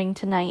from morning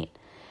to night,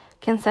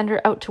 can send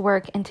her out to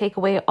work and take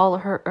away all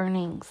her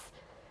earnings.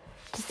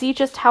 To see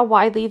just how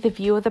widely the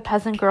view of the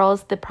peasant girl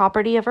as the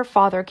property of her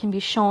father can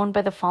be shown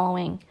by the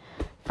following.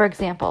 For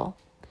example,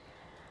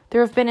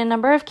 there have been a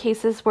number of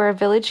cases where a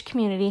village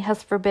community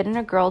has forbidden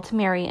a girl to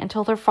marry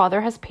until her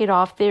father has paid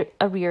off the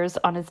arrears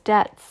on his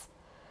debts.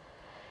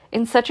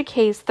 In such a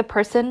case, the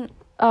person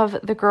of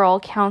the girl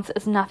counts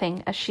as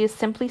nothing, as she is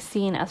simply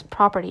seen as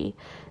property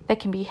that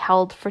can be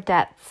held for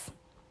debts.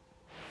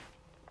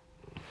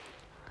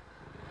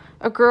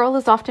 A girl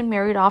is often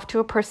married off to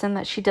a person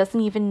that she doesn't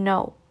even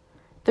know.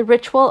 The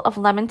ritual of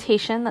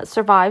lamentation that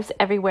survives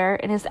everywhere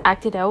and is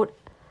acted out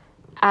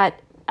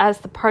as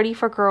the party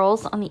for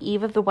girls on the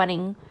eve of the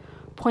wedding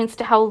points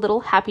to how little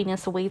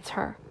happiness awaits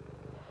her.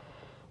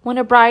 When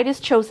a bride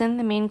is chosen,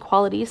 the main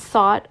qualities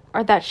sought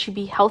are that she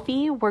be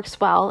healthy, works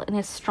well, and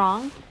is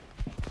strong.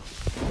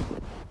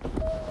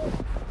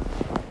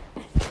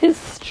 Is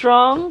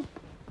strong.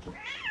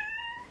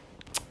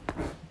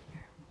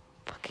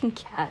 Fucking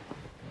cat.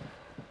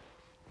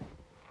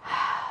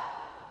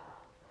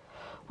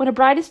 When a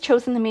bride is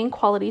chosen, the main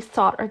qualities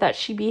sought are that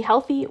she be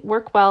healthy,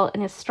 work well,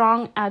 and is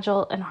strong,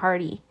 agile, and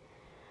hardy.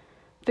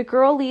 The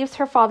girl leaves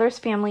her father's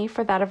family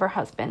for that of her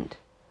husband.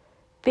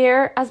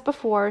 There, as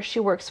before, she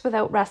works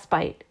without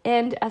respite,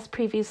 and, as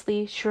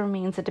previously, she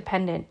remains a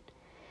dependent.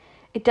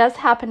 It does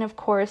happen, of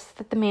course,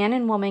 that the man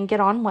and woman get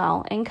on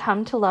well and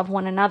come to love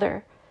one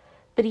another,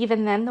 but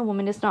even then the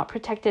woman is not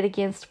protected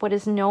against what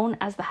is known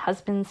as the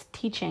husband's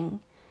teaching.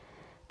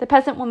 The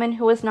peasant woman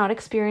who has not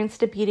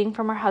experienced a beating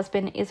from her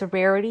husband is a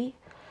rarity,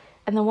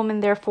 and the woman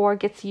therefore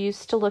gets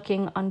used to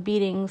looking on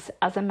beatings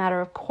as a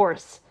matter of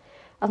course,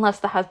 unless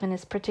the husband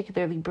is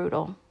particularly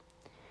brutal.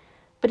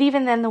 But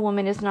even then the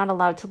woman is not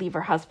allowed to leave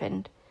her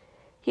husband.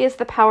 He has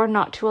the power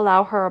not to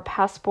allow her a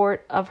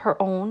passport of her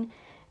own,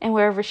 and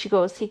wherever she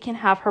goes he can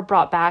have her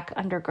brought back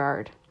under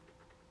guard.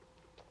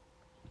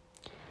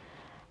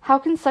 How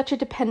can such a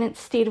dependent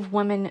state of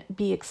women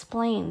be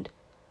explained?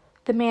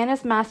 The man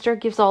as master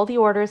gives all the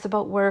orders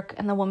about work,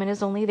 and the woman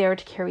is only there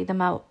to carry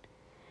them out.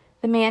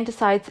 The man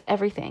decides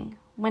everything,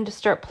 when to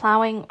start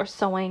plowing or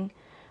sowing,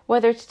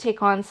 whether to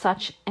take on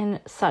such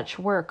and such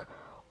work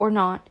or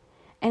not,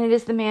 and it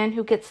is the man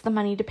who gets the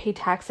money to pay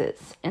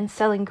taxes, and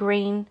selling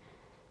grain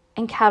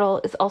and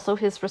cattle is also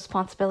his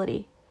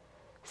responsibility.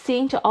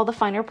 Seeing to all the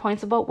finer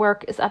points about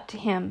work is up to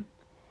him.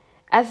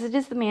 As it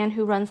is the man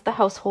who runs the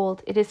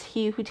household, it is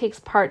he who takes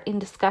part in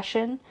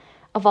discussion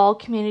of all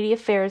community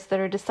affairs that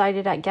are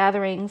decided at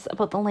gatherings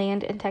about the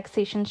land and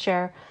taxation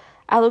share,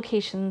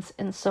 allocations,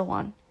 and so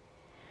on.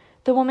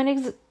 The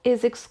woman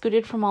is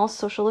excluded from all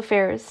social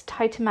affairs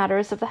tied to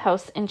matters of the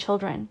house and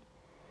children.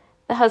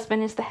 The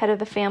husband is the head of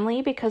the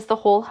family because the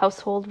whole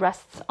household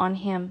rests on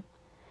him.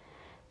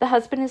 The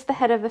husband is the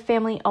head of the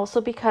family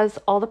also because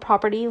all the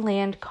property,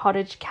 land,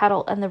 cottage,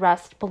 cattle, and the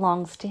rest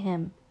belongs to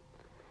him.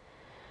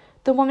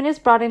 The woman is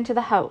brought into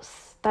the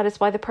house. That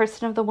is why the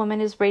person of the woman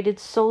is rated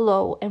so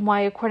low, and why,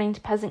 according to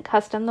peasant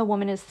custom, the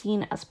woman is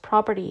seen as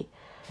property,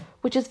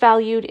 which is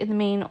valued in the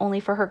main only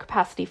for her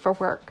capacity for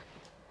work.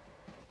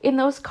 In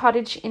those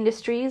cottage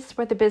industries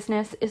where the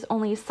business is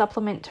only a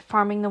supplement to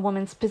farming, the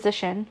woman's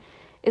position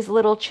is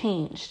little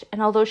changed,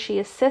 and although she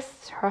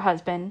assists her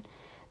husband,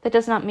 that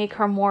does not make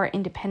her more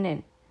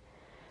independent.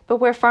 But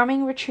where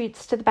farming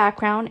retreats to the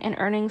background and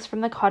earnings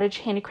from the cottage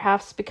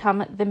handicrafts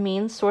become the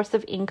main source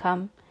of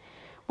income,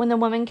 when the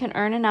woman can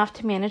earn enough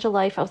to manage a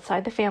life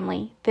outside the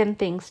family, then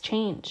things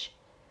change.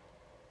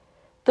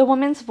 The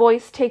woman's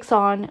voice takes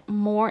on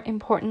more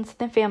importance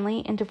in the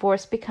family, and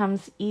divorce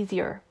becomes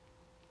easier.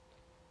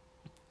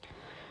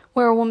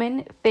 Where a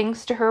woman,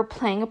 thanks to her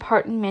playing a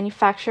part in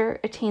manufacture,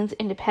 attains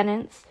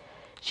independence,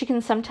 she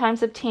can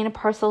sometimes obtain a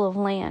parcel of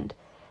land,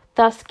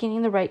 thus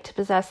gaining the right to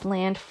possess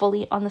land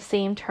fully on the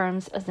same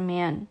terms as a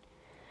man.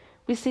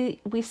 We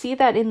see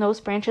that in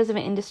those branches of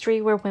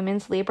industry where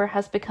women's labor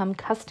has become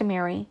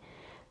customary,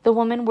 the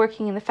woman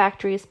working in the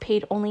factory is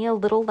paid only a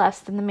little less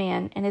than the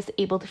man and is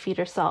able to feed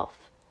herself.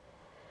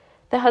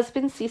 The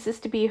husband ceases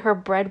to be her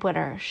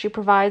breadwinner. She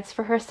provides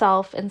for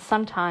herself, and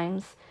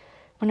sometimes,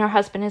 when her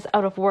husband is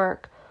out of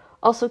work,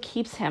 also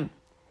keeps him.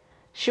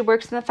 She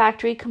works in the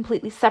factory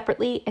completely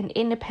separately and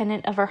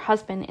independent of her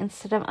husband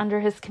instead of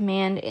under his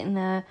command in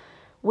the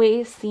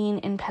way seen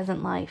in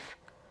peasant life.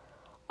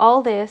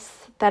 All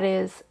this, that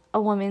is,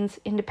 a woman's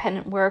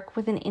independent work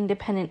with an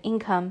independent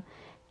income,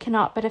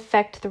 cannot but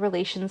affect the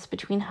relations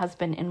between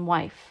husband and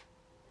wife.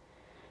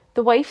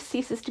 The wife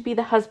ceases to be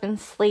the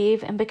husband's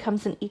slave and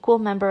becomes an equal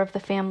member of the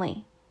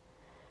family.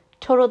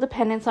 Total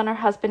dependence on her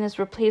husband is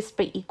replaced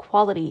by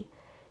equality.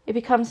 It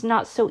becomes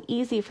not so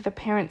easy for the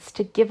parents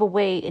to give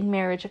away in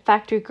marriage a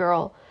factory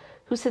girl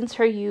who since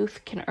her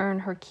youth can earn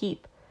her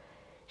keep.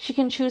 She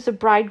can choose a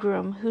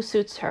bridegroom who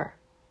suits her.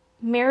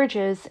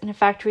 Marriages in a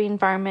factory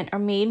environment are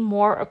made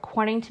more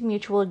according to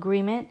mutual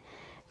agreement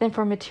than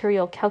for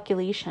material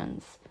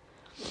calculations.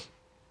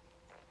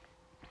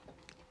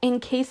 In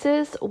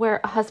cases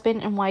where a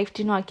husband and wife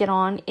do not get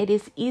on, it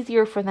is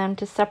easier for them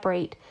to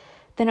separate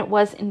than it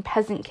was in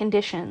peasant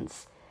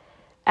conditions,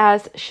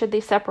 as, should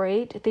they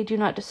separate, they do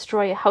not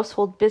destroy a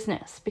household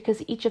business,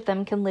 because each of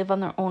them can live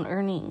on their own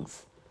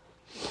earnings.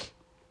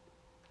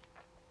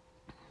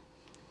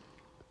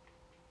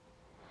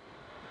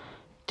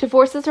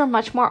 Divorces are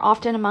much more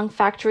often among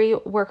factory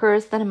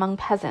workers than among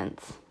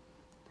peasants.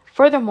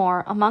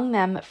 Furthermore, among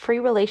them, free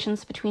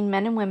relations between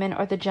men and women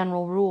are the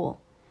general rule.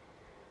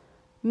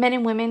 Men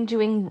and women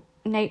doing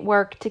night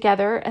work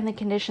together and the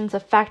conditions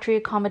of factory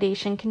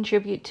accommodation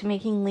contribute to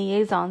making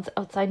liaisons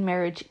outside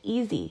marriage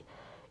easy,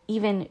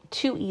 even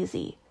too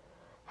easy.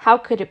 How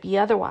could it be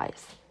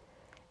otherwise?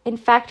 In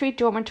factory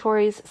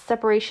dormitories,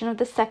 separation of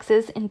the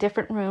sexes in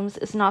different rooms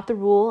is not the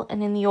rule,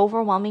 and in the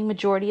overwhelming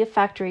majority of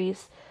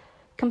factories,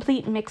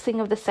 complete mixing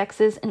of the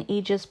sexes and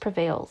ages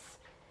prevails.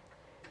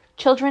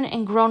 Children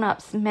and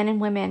grown-ups, men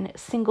and women,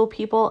 single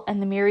people, and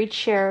the married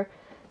share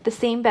the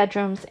same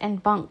bedrooms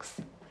and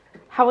bunks.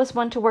 How is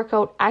one to work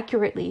out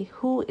accurately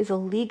who is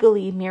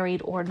legally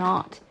married or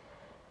not?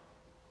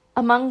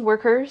 Among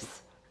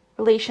workers,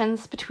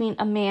 relations between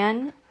a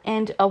man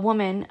and a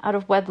woman out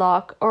of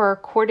wedlock are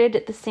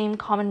accorded the same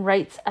common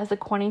rights as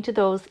according to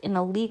those in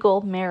a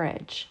legal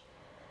marriage.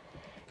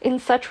 In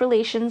such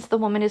relations, the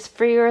woman is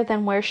freer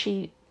than were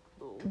she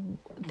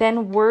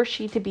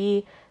to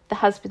be the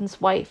husband's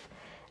wife,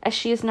 as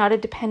she is not a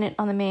dependent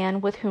on the man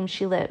with whom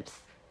she lives.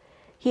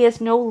 He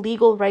has no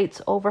legal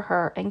rights over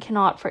her and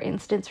cannot, for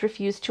instance,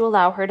 refuse to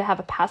allow her to have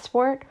a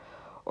passport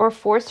or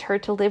force her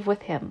to live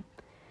with him.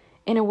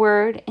 In a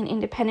word, an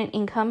independent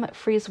income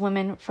frees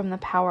women from the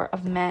power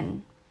of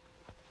men.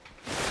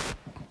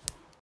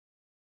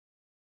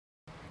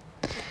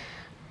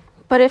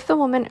 But if the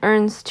woman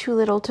earns too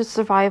little to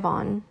survive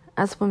on,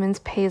 as women's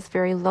pay is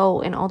very low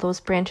in all those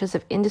branches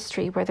of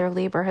industry where their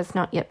labor has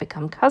not yet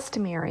become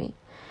customary,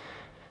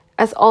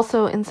 as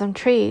also in some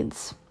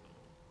trades,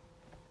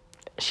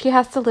 she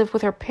has to live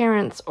with her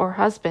parents or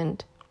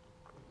husband.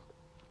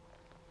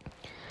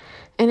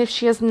 And if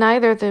she has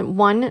neither the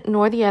one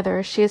nor the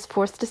other, she is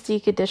forced to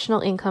seek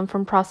additional income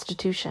from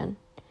prostitution.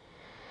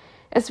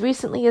 As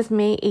recently as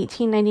May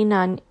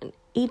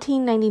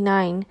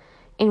 1899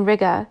 in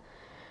Riga,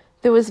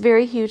 there was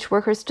very huge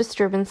workers'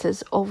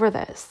 disturbances over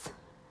this.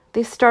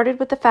 They started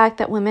with the fact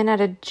that women at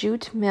a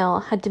jute mill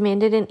had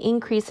demanded an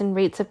increase in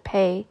rates of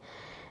pay,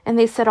 and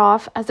they set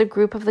off as a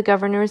group of the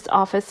governor's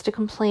office to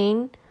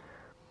complain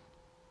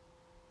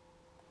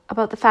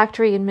about the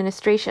factory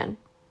administration.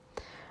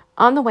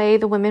 On the way,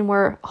 the women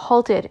were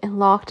halted and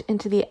locked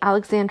into the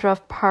Alexandrov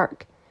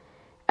Park.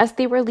 As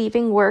they were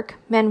leaving work,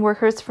 men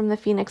workers from the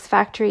Phoenix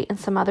factory and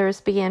some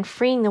others began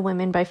freeing the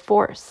women by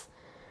force.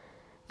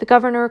 The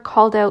governor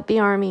called out the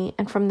army,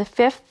 and from the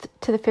 5th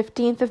to the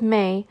 15th of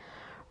May,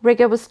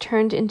 Riga was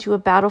turned into a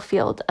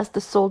battlefield as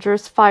the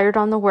soldiers fired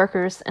on the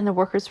workers, and the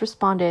workers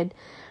responded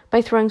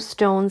by throwing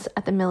stones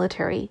at the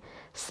military,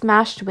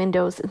 smashed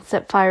windows, and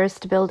set fires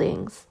to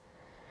buildings.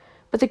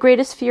 But the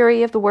greatest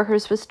fury of the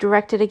workers was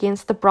directed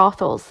against the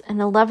brothels,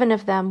 and 11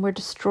 of them were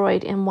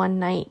destroyed in one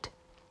night.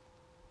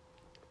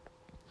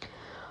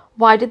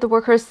 Why did the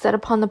workers set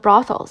upon the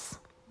brothels?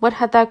 What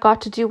had that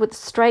got to do with the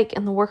strike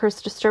and the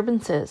workers'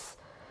 disturbances?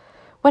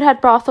 What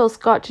had brothels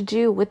got to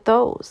do with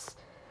those?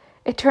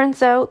 It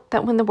turns out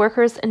that when the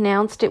workers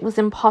announced it was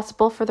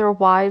impossible for their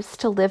wives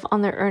to live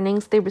on their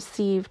earnings they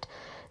received,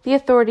 the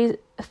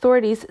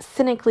authorities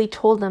cynically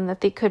told them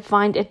that they could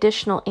find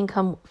additional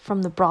income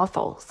from the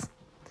brothels.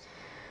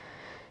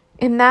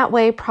 In that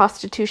way,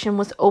 prostitution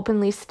was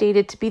openly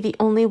stated to be the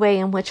only way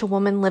in which a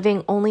woman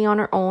living only on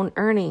her own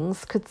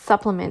earnings could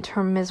supplement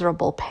her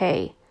miserable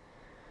pay.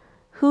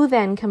 Who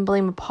then can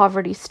blame a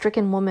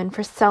poverty-stricken woman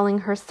for selling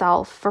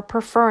herself, for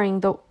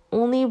preferring the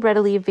only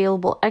readily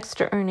available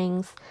extra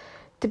earnings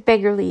to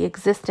beggarly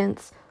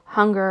existence,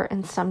 hunger,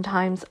 and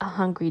sometimes a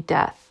hungry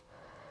death?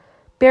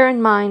 Bear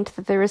in mind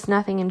that there is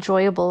nothing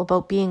enjoyable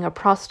about being a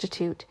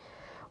prostitute.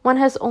 One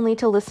has only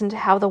to listen to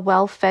how the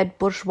well-fed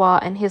bourgeois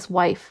and his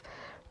wife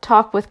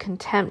talk with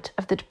contempt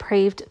of the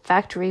depraved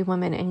factory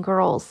women and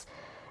girls,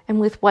 and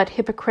with what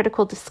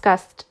hypocritical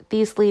disgust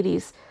these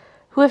ladies,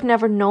 who have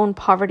never known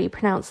poverty,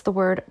 pronounce the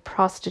word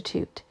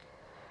prostitute.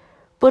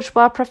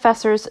 Bourgeois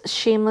professors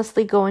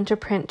shamelessly go into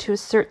print to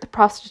assert the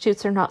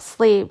prostitutes are not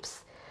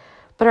slaves,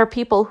 but are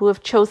people who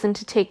have chosen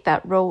to take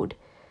that road.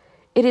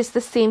 It is the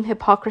same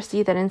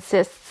hypocrisy that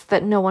insists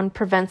that no one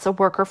prevents a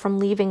worker from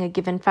leaving a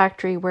given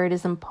factory where it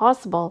is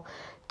impossible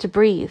to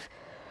breathe.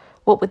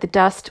 What with the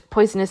dust,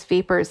 poisonous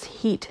vapors,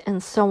 heat,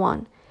 and so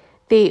on,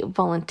 they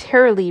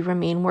voluntarily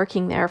remain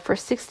working there for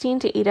 16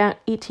 to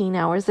 18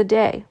 hours a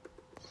day.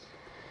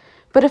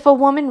 But if a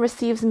woman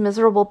receives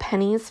miserable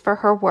pennies for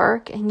her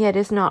work and yet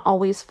is not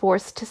always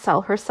forced to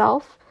sell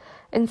herself,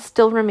 and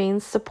still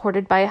remains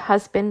supported by a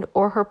husband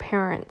or her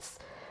parents,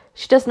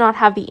 she does not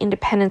have the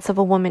independence of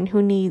a woman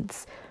who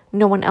needs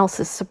no one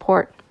else's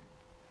support.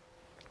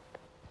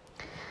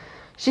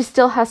 She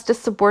still has to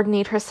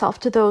subordinate herself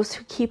to those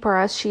who keep her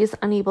as she is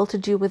unable to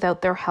do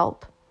without their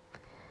help.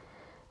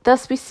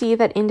 Thus we see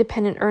that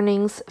independent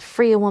earnings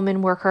free a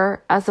woman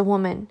worker as a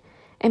woman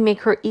and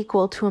make her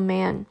equal to a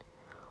man.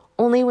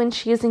 Only when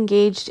she is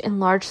engaged in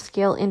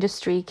large-scale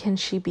industry can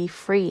she be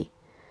free.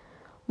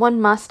 One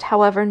must,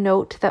 however,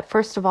 note that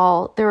first of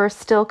all, there are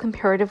still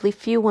comparatively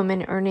few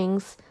women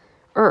earning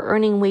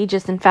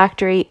wages in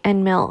factory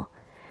and mill.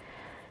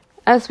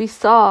 As we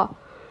saw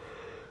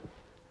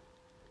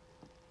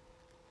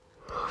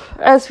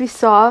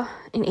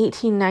in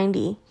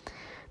 1890,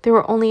 there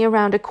were only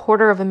around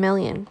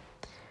 250,000.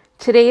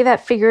 Today,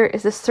 that figure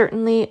is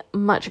certainly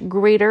much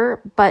greater,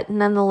 but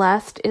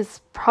nonetheless is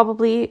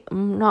probably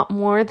not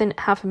more than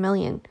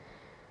 500,000.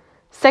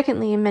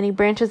 Secondly, in many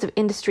branches of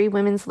industry,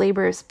 women's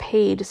labor is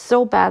paid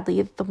so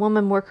badly that the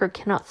woman worker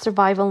cannot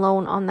survive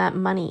alone on that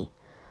money.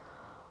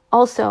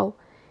 Also,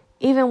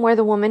 even where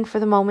the woman for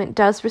the moment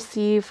does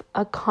receive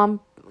a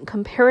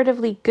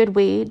comparatively good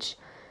wage,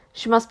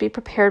 she must be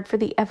prepared for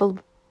the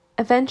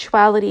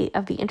eventuality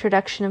of the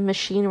introduction of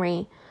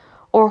machinery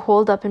or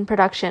hold up in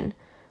production,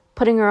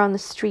 putting her on the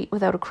street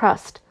without a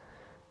crust.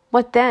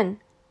 What then?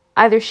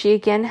 Either she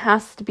again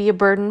has to be a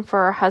burden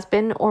for her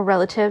husband or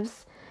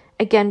relatives,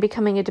 again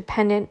becoming a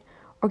dependent,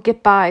 or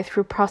get by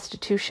through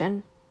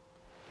prostitution.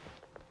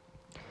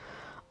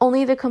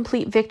 Only the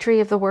complete victory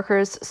of the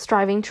workers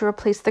striving to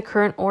replace the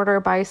current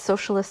order by a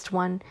socialist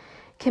one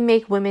can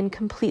make women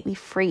completely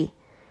free.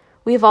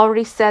 We have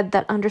already said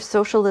that under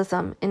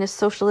socialism, in a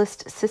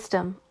socialist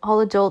system,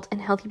 all adult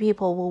and healthy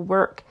people will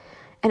work,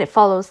 and it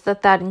follows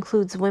that that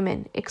includes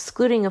women,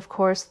 excluding, of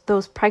course,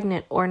 those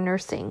pregnant or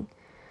nursing.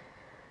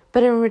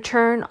 But in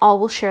return, all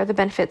will share the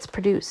benefits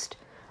produced.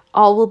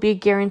 All will be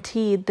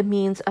guaranteed the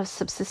means of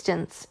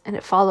subsistence, and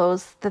it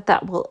follows that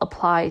that will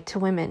apply to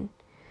women.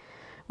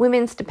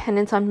 Women's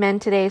dependence on men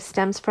today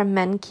stems from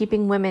men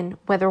keeping women,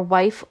 whether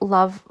wife,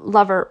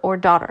 lover, or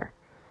daughter.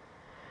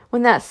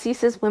 When that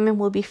ceases, women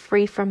will be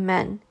free from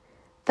men.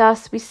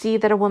 Thus, we see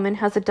that a woman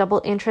has a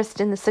double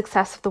interest in the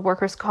success of the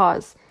workers'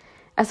 cause,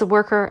 as a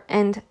worker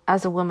and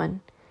as a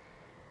woman.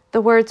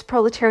 The words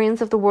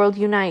 "proletarians of the world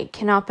unite"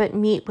 cannot but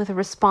meet with a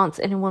response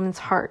in a woman's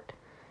heart.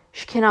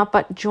 She cannot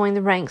but join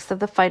the ranks of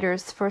the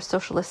fighters for a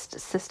socialist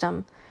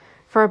system,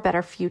 for a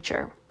better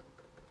future.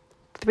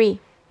 3.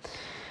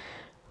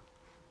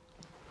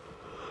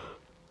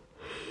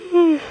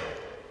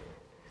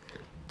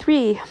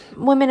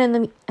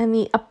 Women and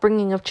the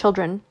upbringing of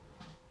children.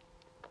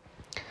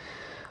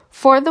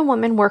 For the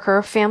woman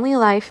worker, family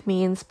life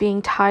means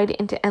being tied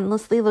into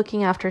endlessly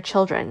looking after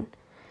children.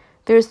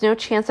 There is no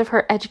chance of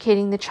her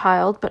educating the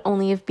child, but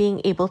only of being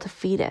able to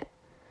feed it.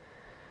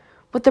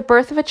 With the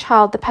birth of a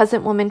child, the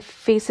peasant woman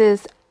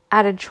faces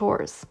added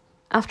chores.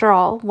 After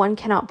all, one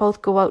cannot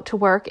both go out to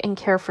work and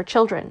care for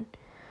children.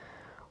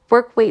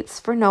 Work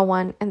waits for no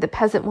one, and the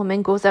peasant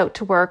woman goes out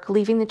to work,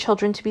 leaving the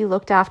children to be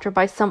looked after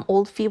by some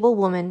old feeble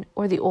woman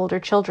or the older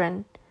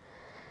children.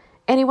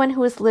 Anyone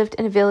who has lived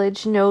in a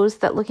village knows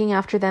that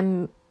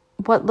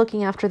what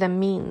looking after them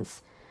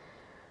means.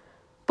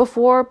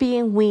 Before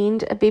being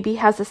weaned, a baby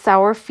has a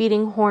sour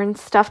feeding horn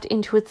stuffed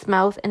into its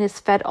mouth and is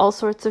fed all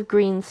sorts of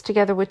greens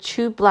together with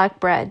chewed black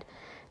bread,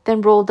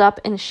 then rolled up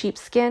in a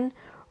sheepskin,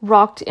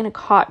 rocked in a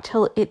cot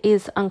till it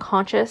is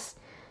unconscious,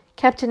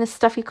 kept in a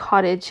stuffy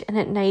cottage, and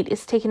at night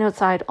is taken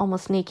outside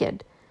almost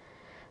naked.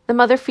 The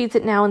mother feeds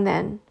it now and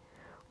then.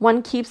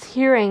 One keeps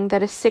hearing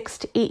that a 6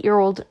 to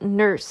 8-year-old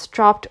nurse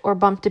dropped or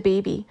bumped a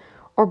baby,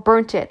 or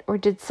burnt it, or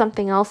did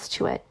something else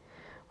to it,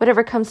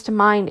 whatever comes to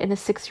mind in a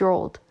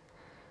 6-year-old.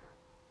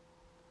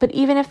 But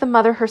even if the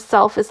mother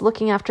herself is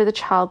looking after the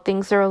child,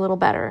 things are a little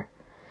better.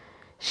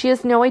 She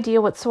has no idea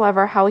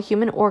whatsoever how a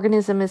human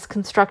organism is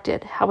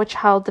constructed, how a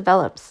child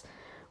develops,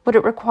 what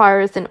it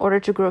requires in order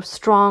to grow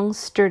strong,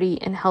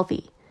 sturdy, and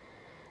healthy.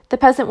 The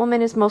peasant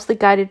woman is mostly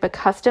guided by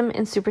custom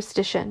and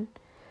superstition.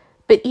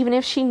 But even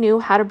if she knew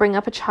how to bring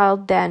up a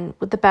child then,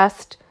 with the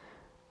best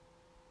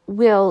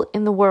will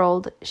in the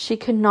world, she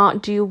could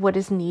not do what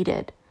is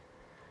needed.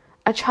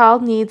 A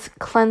child needs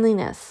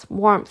cleanliness,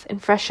 warmth,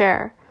 and fresh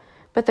air,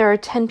 but there are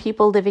 10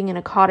 people living in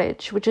a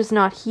cottage, which is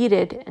not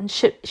heated, and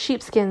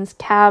sheepskins,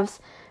 calves,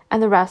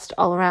 and the rest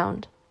all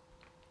around.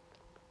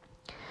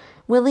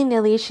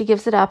 Willy-nilly, she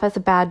gives it up as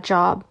a bad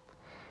job.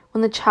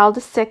 When the child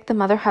is sick, the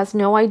mother has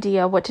no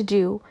idea what to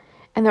do,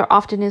 and there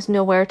often is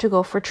nowhere to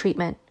go for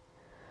treatment.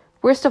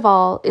 Worst of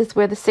all is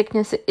where the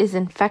sickness is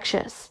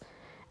infectious,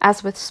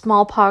 as with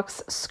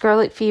smallpox,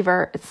 scarlet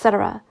fever,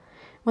 etc.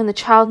 When the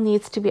child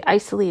needs to be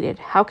isolated,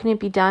 how can it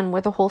be done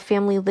where the whole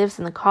family lives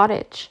in the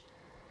cottage?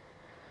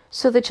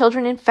 So the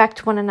children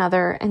infect one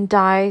another and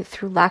die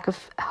through lack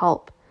of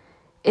help.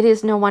 It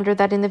is no wonder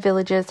that in the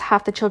villages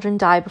half the children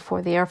die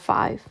before they are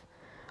 5.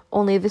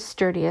 Only the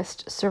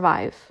sturdiest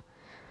survive.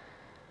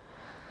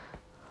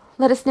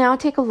 Let us now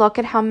take a look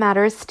at how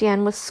matters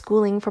stand with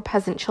schooling for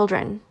peasant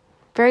children.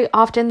 Very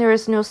often there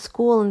is no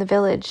school in the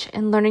village,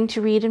 and learning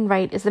to read and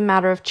write is a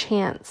matter of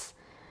chance.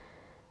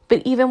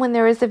 But even when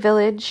there is a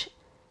village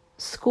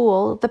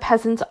school, the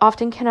peasants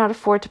often cannot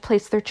afford to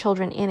place their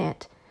children in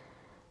it.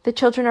 The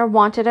children are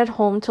wanted at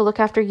home to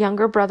look after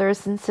younger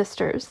brothers and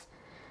sisters,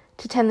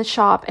 to tend the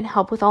shop and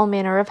help with all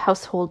manner of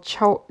household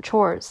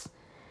chores.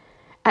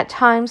 At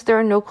times there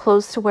are no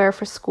clothes to wear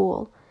for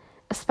school,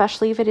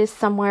 especially if it is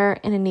somewhere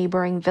in a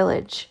neighboring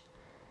village.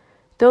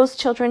 Those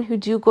children who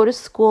do go to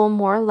school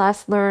more or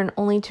less learn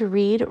only to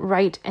read,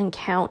 write, and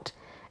count,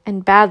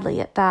 and badly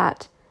at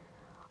that.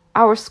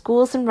 Our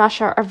schools in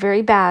Russia are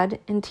very bad,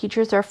 and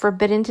teachers are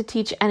forbidden to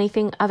teach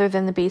anything other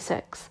than the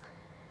basics.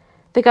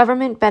 The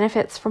government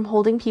benefits from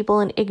holding people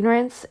in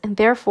ignorance, and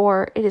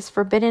therefore it is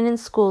forbidden in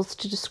schools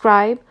to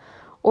describe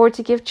or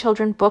to give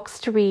children books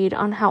to read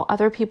on how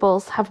other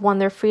peoples have won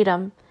their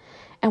freedom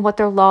and what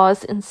their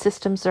laws and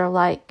systems are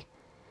like.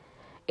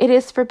 It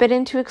is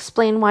forbidden to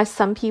explain why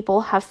some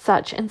people have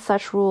such and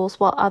such rules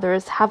while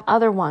others have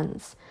other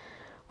ones,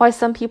 why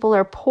some people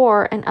are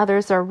poor and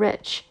others are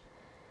rich.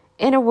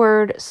 In a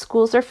word,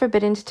 schools are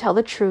forbidden to tell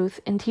the truth,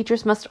 and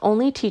teachers must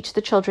only teach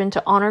the children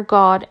to honor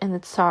God and the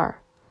Tsar.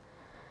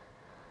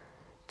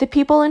 The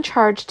people in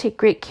charge take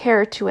great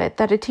care to it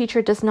that a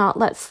teacher does not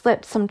let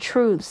slip some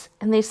truths,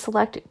 and they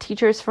select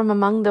teachers from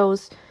among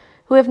those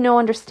who have no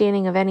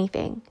understanding of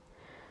anything.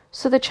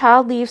 So the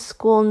child leaves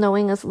school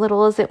knowing as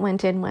little as it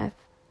went in with.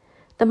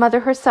 The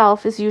mother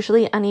herself is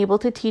usually unable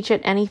to teach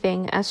it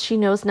anything, as she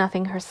knows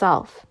nothing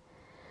herself.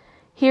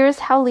 Here is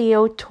how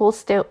Leo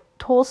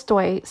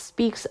Tolstoy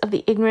speaks of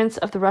the ignorance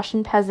of the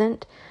Russian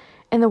peasant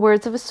in the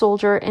words of a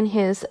soldier in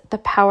his The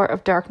Power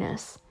of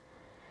Darkness.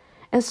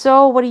 And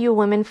so, what do you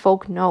women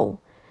folk know?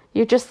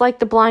 You're just like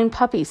the blind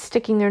puppies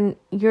sticking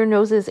your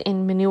noses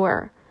in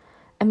manure.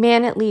 A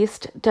man at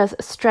least does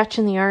a stretch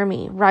in the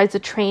army, rides a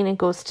train and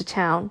goes to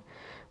town.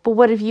 But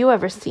what have you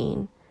ever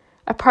seen?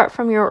 Apart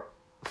from your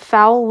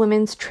foul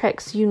women's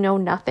tricks, you know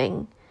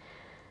nothing.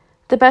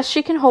 The best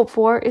she can hope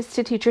for is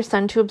to teach her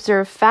son to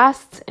observe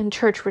fasts and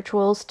church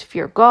rituals, to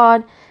fear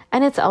God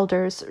and its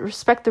elders,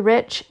 respect the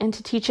rich, and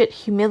to teach it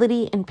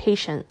humility and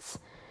patience.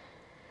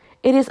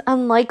 It is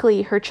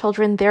unlikely her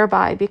children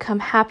thereby become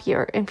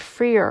happier and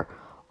freer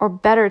or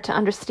better to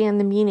understand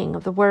the meaning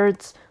of the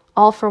words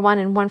all for one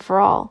and one for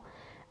all,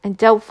 and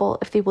doubtful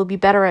if they will be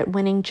better at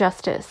winning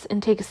justice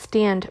and take a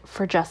stand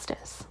for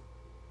justice.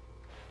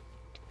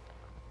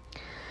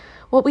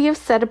 What we have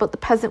said about the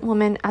peasant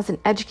woman as an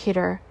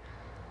educator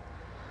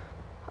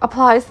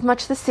applies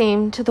much the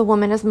same to the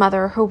woman as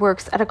mother who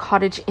works at a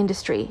cottage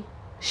industry.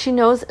 She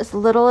knows as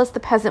little as the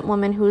peasant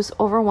woman who is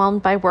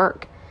overwhelmed by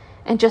work,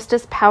 and just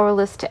as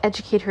powerless to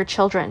educate her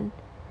children.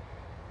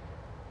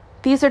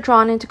 These are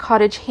drawn into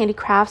cottage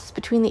handicrafts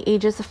between the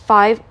ages of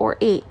 5 or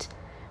 8,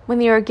 when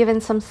they are given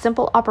some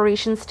simple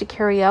operations to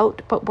carry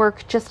out, but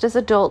work just as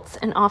adults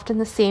and often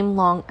the same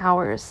long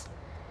hours.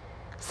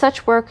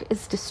 Such work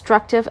is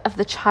destructive of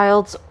the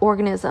child's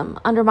organism,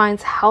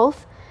 undermines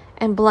health,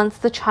 and blunts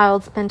the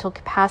child's mental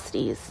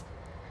capacities.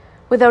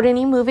 Without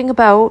any moving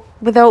about,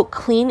 without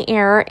clean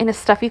air in a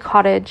stuffy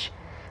cottage,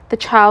 the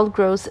child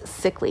grows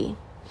sickly.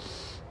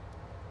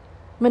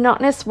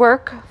 Monotonous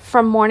work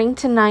from morning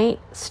to night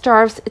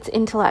starves its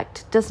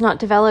intellect, does not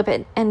develop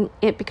it, and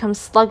it becomes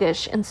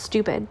sluggish and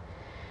stupid.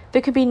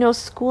 There could be no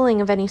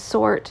schooling of any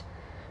sort.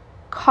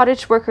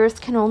 Cottage workers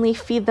can only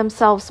feed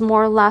themselves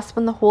more or less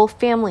when the whole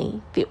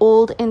family, the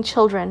old and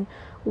children,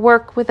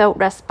 work without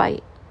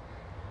respite.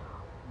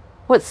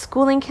 What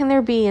schooling can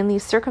there be in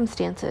these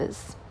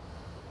circumstances?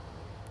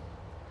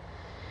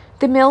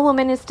 The male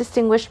woman is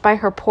distinguished by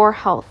her poor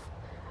health.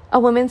 A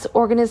woman's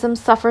organism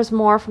suffers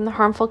more from the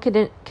harmful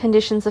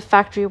conditions of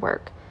factory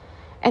work,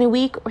 and a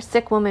weak or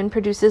sick woman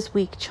produces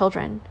weak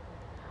children.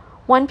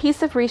 One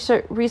piece of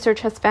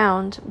research has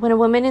found when a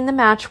woman in the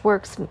match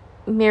works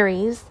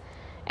marries,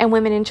 and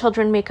women and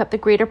children make up the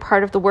greater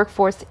part of the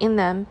workforce in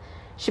them,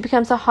 she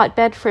becomes a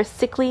hotbed for a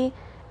sickly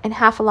and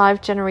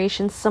half-alive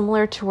generation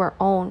similar to her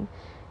own,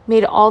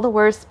 made all the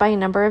worse by a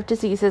number of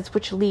diseases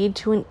which lead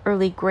to an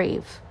early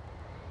grave.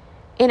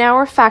 In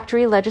our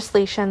factory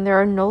legislation, there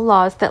are no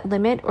laws that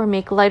limit or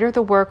make lighter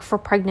the work for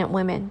pregnant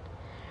women.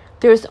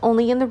 There is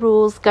only in the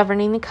rules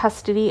governing the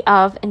custody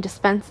of and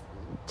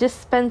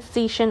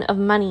dispensation of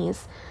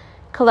monies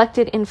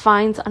collected in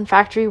fines on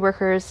factory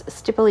workers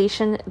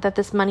stipulation that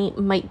this money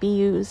might be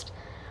used,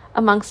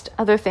 amongst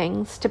other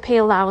things, to pay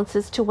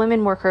allowances to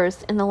women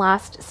workers in the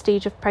last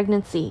stage of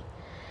pregnancy,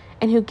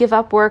 and who give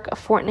up work a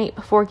fortnight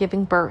before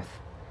giving birth.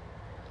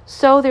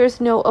 So there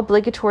is no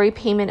obligatory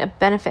payment of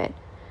benefit,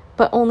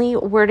 but only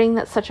wording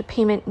that such a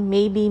payment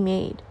may be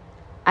made,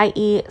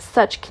 i.e.,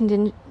 such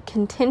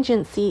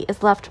contingency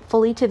is left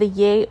fully to the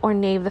yea or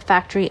nay of the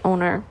factory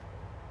owner.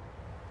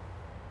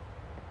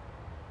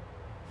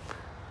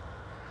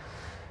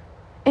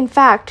 In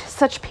fact,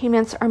 such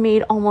payments are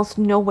made almost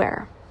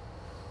nowhere.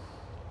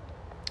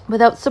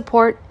 Without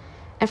support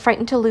and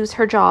frightened to lose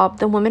her job,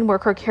 the woman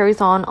worker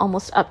carries on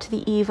almost up to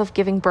the eve of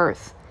giving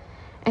birth,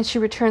 and she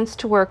returns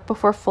to work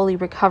before fully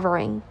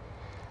recovering.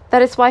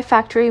 That is why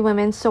factory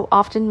women so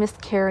often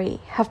miscarry,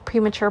 have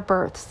premature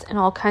births, and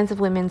all kinds of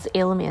women's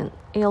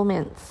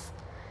ailments.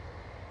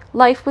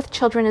 Life with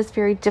children is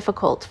very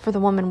difficult for the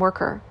woman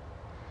worker.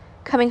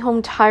 Coming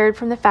home tired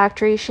from the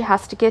factory, she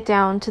has to get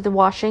down to the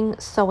washing,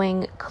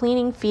 sewing,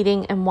 cleaning,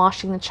 feeding, and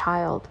washing the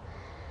child.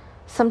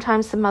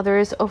 Sometimes the mother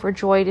is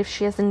overjoyed if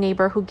she has a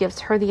neighbor who gives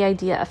her the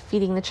idea of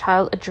feeding the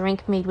child a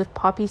drink made with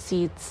poppy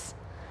seeds.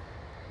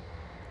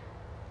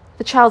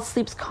 The child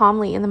sleeps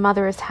calmly and the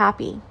mother is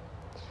happy.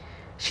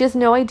 She has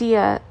no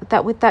idea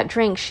that with that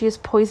drink she is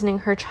poisoning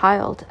her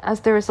child,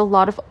 as there is a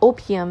lot of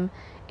opium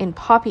in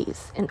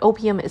poppies, and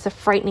opium is a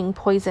frightening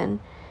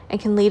poison and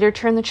can later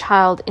turn the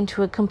child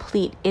into a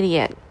complete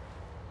idiot.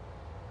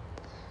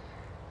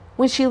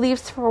 When she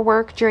leaves for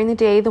work during the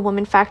day, the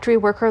woman factory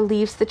worker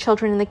leaves the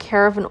children in the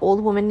care of an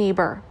old woman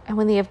neighbor, and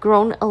when they have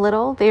grown a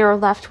little, they are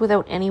left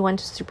without anyone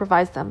to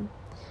supervise them.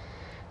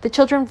 The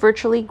children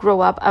virtually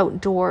grow up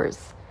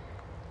outdoors.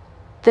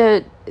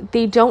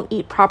 They don't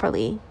eat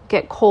properly,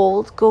 get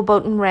cold, go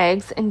about in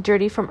rags and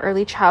dirty from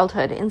early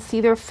childhood, and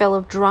see their fill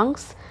of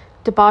drunks,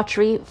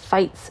 debauchery,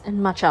 fights,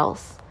 and much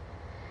else.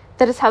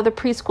 That is how the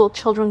preschool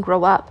children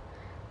grow up.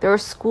 There are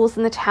schools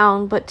in the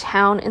town, but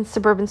town and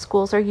suburban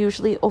schools are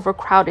usually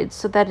overcrowded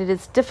so that it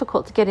is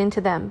difficult to get into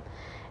them,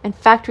 and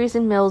factories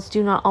and mills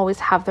do not always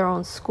have their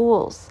own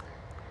schools.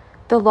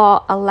 The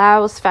law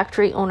allows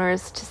factory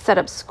owners to set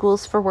up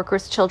schools for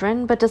workers'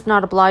 children, but does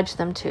not oblige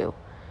them to.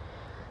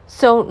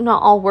 So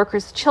not all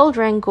workers'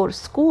 children go to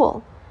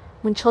school.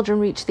 When children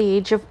reach the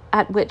age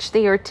at which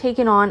they are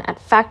taken on at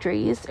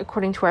factories,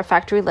 according to our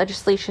factory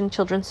legislation,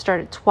 children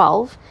start at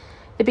 12,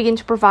 they begin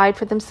to provide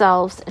for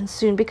themselves and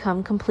soon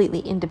become completely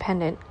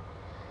independent.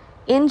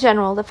 In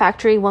general, the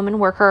factory woman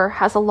worker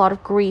has a lot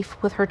of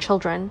grief with her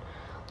children,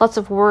 lots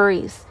of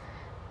worries,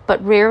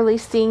 but rarely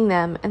seeing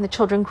them, and the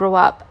children grow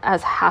up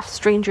as half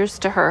strangers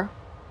to her.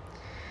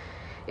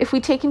 If we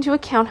take into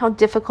account how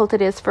difficult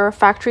it is for a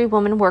factory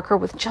woman worker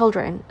with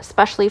children,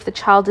 especially if the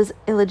child is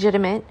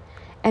illegitimate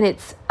and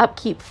its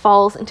upkeep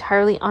falls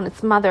entirely on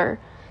its mother,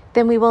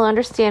 then we will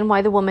understand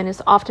why the woman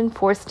is often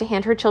forced to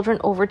hand her children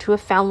over to a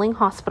foundling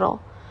hospital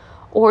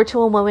or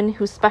to a woman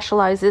who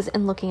specializes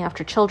in looking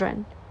after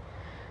children.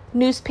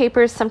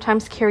 Newspapers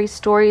sometimes carry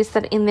stories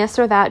that in this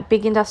or that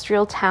big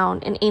industrial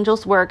town an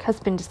angel's work has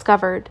been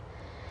discovered.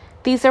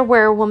 These are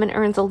where a woman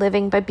earns a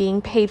living by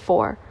being paid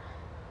for,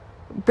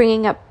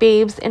 bringing up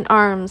babes in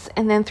arms,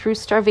 and then through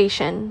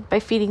starvation, by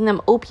feeding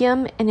them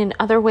opium and in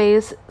other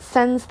ways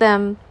sends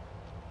them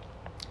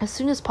as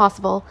soon as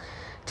possible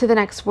to the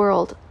next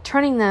world,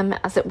 turning them,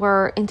 as it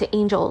were, into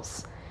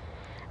angels.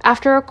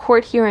 After a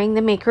court hearing,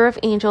 the maker of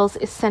angels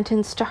is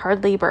sentenced to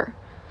hard labor.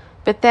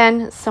 But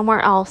then,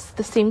 somewhere else,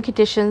 the same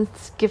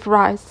conditions give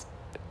rise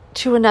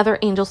to another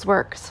angel's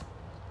works.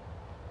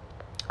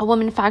 A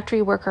woman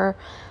factory worker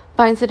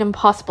finds it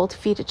impossible to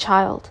feed a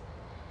child.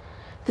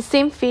 The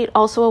same fate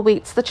also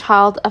awaits the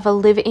child of a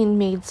live-in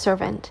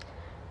maid-servant.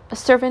 A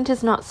servant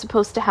is not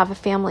supposed to have a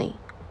family.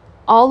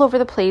 All over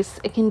the place,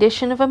 a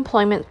condition of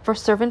employment for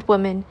servant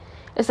women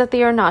is that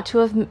they are not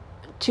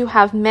to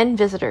have men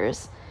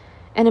visitors,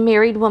 and a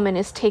married woman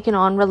is taken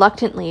on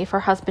reluctantly if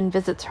her husband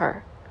visits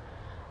her.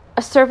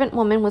 A servant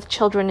woman with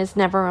children is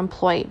never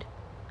employed.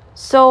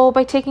 So,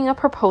 by taking up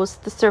her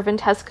post, the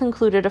servant has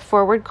concluded a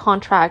forward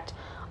contract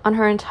on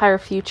her entire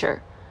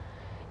future.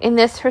 In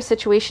this, her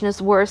situation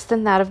is worse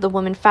than that of the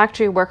woman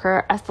factory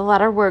worker, as the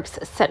latter works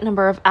a set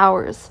number of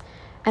hours,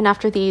 and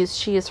after these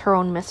she is her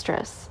own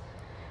mistress.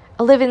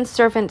 A live-in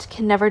servant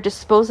can never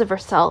dispose of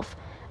herself,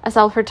 as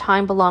all her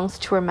time belongs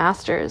to her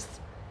masters.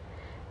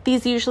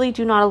 These usually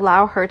do not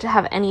allow her to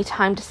have any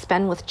time to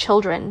spend with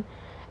children,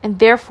 and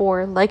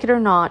therefore, like it or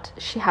not,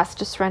 she has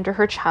to surrender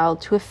her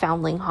child to a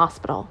foundling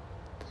hospital.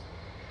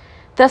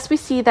 Thus we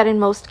see that in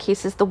most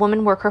cases the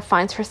woman worker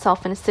finds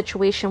herself in a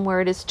situation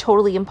where it is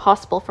totally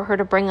impossible for her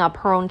to bring up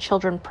her own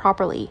children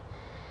properly.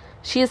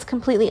 She is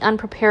completely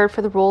unprepared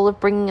for the role of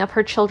bringing up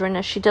her children,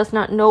 as she does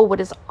not know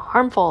what is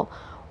harmful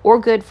or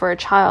good for a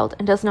child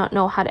and does not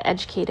know how to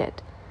educate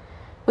it.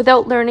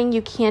 Without learning,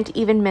 you can't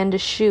even mend a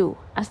shoe,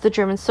 as the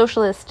German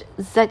socialist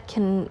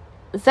Zetkin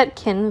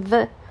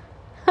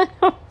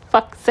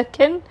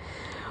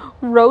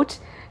wrote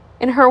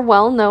in her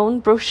well-known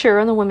brochure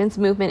on the women's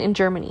movement in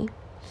Germany.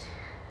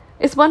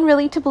 Is one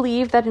really to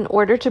believe that in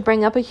order to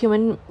bring up a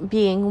human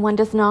being, one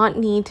does not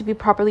need to be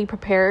properly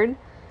prepared?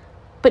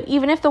 But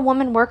even if the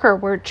woman worker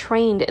were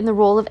trained in the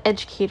role of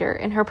educator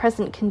in her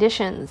present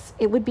conditions,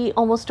 it would be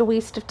almost a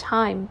waste of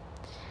time.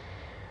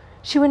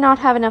 She would not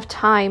have enough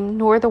time,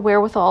 nor the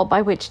wherewithal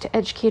by which to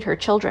educate her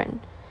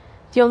children.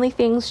 The only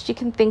things she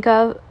can think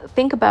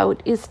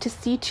about is to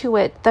see to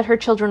it that her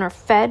children are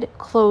fed,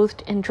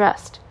 clothed, and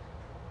dressed.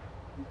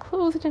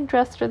 Clothed and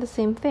dressed are the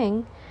same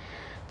thing,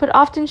 but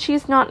often she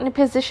is not in a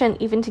position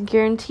even to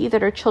guarantee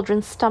that her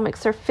children's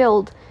stomachs are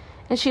filled,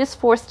 and she is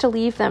forced to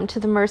leave them to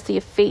the mercy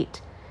of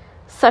fate.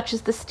 Such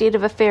is the state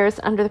of affairs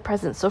under the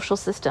present social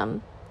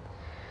system.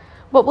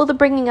 What will the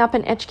bringing up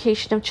and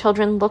education of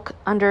children look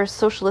under a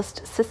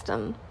socialist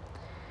system?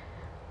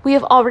 We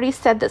have already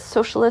said that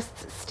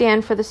socialists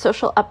stand for the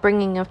social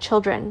upbringing of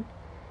children.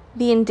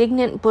 The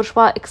indignant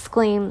bourgeois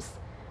exclaims,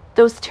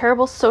 "Those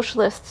terrible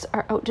socialists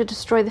are out to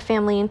destroy the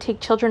family and take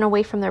children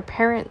away from their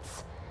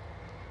parents."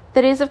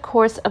 That is, of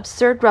course,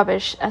 absurd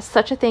rubbish, as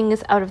such a thing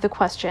is out of the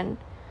question.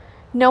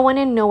 No one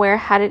and nowhere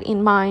had it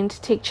in mind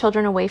to take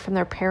children away from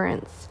their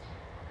parents.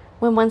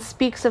 When one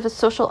speaks of a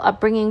social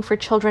upbringing for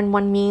children,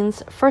 one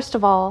means, first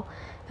of all,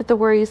 that the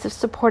worries of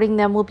supporting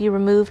them will be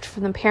removed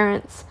from the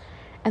parents,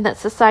 and that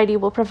society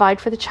will provide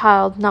for the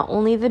child not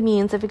only the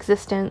means of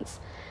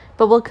existence,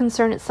 but will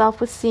concern itself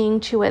with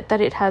seeing to it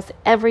that it has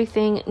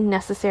everything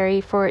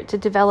necessary for it to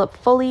develop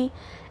fully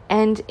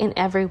and in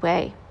every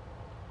way.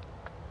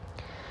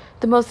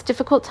 The most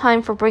difficult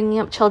time for bringing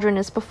up children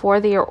is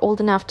before they are old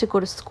enough to go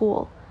to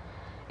school.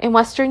 In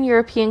Western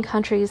European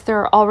countries, there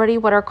are already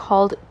what are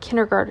called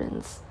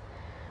kindergartens.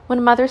 When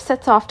a mother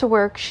sets off to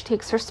work, she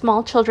takes her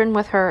small children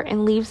with her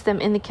and leaves them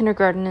in the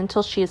kindergarten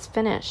until she is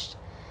finished.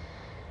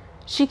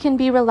 She can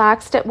be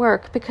relaxed at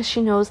work because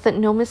she knows that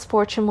no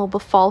misfortune will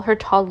befall her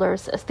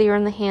toddlers as they are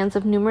in the hands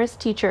of numerous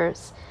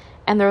teachers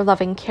and their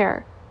loving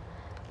care.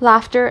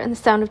 Laughter and the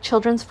sound of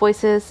children's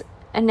voices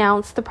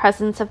announce the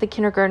presence of the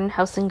kindergarten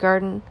house and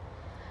garden.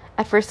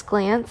 At first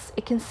glance,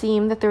 it can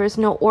seem that there is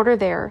no order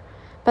there,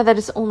 but that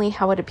is only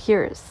how it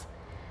appears.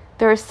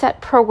 There are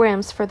set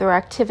programs for their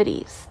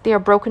activities. They are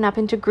broken up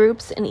into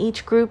groups, and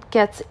each group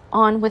gets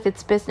on with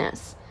its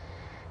business.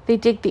 They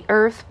dig the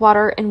earth,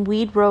 water, and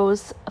weed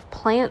rows of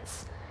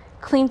plants,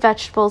 clean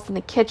vegetables in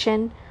the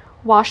kitchen,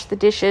 wash the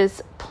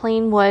dishes,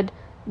 plane wood,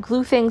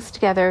 glue things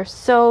together,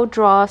 sew,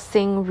 draw,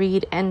 sing,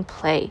 read, and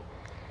play.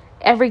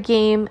 Every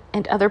game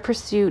and other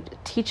pursuit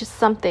teaches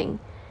something,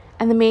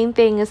 and the main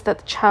thing is that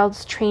the child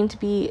is trained to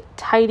be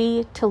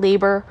tidy, to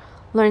labor,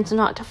 learns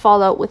not to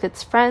fall out with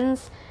its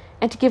friends,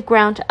 and to give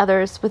ground to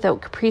others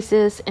without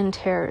caprices and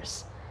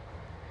terrors.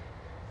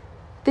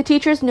 The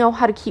teachers know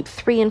how to keep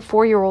 3- and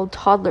 4-year-old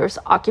toddlers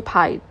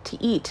occupied,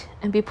 to eat,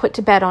 and be put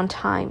to bed on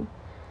time.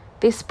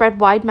 They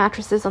spread wide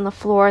mattresses on the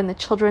floor, and the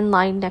children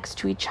lie next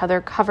to each other,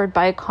 covered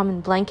by a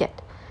common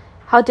blanket.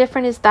 How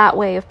different is that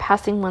way of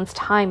passing one's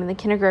time in the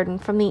kindergarten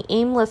from the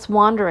aimless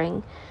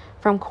wandering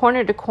from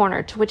corner to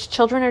corner to which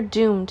children are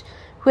doomed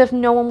who have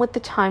no one with the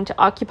time to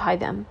occupy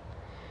them.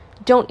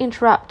 Don't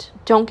interrupt,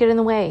 don't get in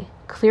the way,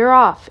 clear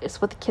off is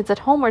what the kids at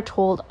home are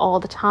told all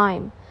the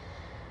time.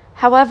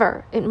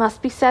 However, it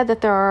must be said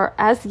that there are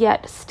as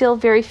yet still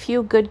very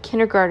few good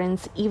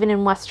kindergartens even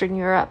in Western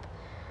Europe.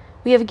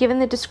 We have given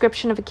the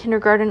description of a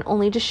kindergarten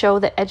only to show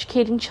that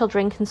educating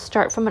children can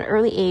start from an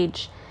early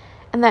age,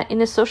 and that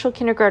in a social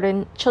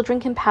kindergarten, children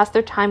can pass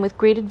their time with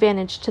great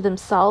advantage to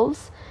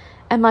themselves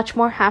and much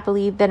more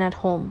happily than at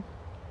home.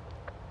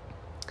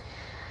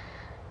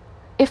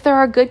 If there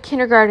are good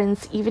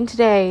kindergartens even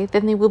today,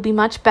 then they will be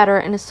much better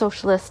in a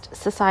socialist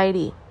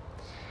society,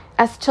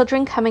 as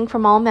children coming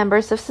from all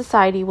members of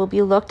society will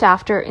be looked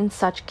after in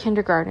such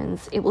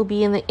kindergartens. It will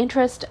be in the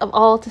interest of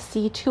all to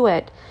see to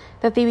it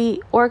that they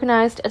be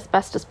organized as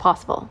best as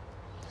possible.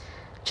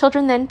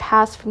 Children then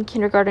pass from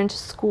kindergarten to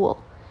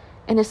school.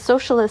 In a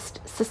socialist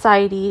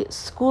society,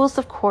 schools,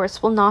 of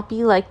course, will not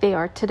be like they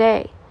are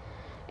today.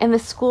 In the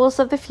schools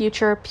of the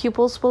future,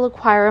 pupils will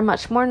acquire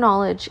much more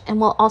knowledge and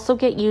will also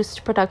get used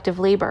to productive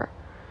labor.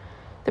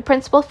 The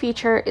principal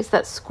feature is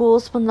that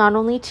schools will not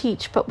only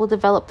teach but will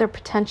develop their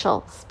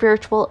potential,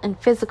 spiritual and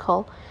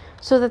physical,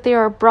 so that they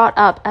are brought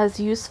up as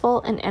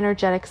useful and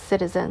energetic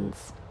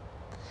citizens.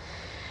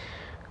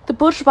 The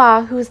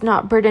bourgeois who is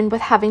not burdened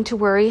with having to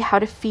worry how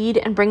to feed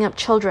and bring up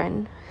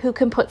children, who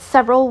can put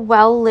several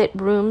well-lit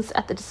rooms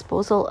at the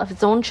disposal of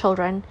his own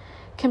children,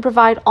 can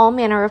provide all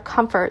manner of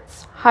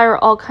comforts, hire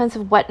all kinds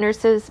of wet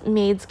nurses,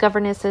 maids,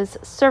 governesses,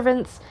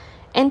 servants,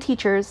 and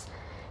teachers,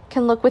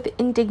 can look with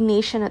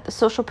indignation at the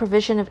social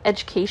provision of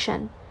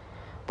education.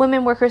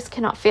 Women workers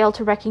cannot fail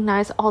to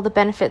recognize all the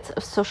benefits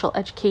of social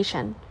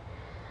education.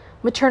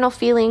 Maternal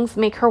feelings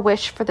make her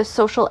wish for the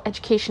social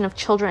education of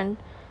children,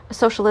 a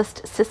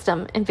socialist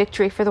system, and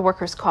victory for the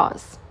workers'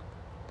 cause.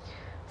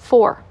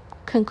 4.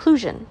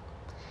 Conclusion.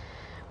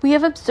 We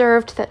have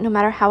observed that no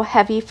matter how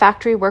heavy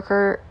factory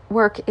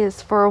work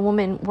is for a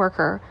woman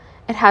worker,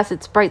 it has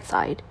its bright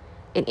side.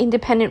 An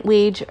independent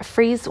wage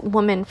frees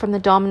woman from the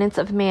dominance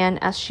of man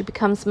as she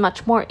becomes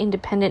much more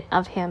independent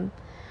of him.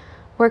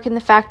 Work in the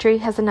factory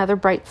has another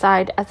bright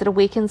side as it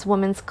awakens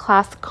woman's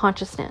class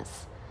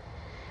consciousness.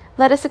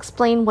 Let us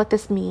explain what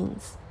this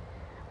means.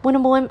 When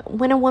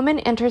a woman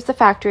enters the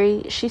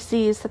factory, she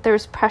sees that there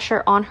is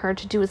pressure on her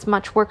to do as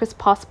much work as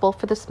possible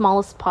for the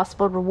smallest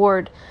possible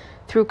reward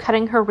through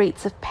cutting her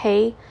rates of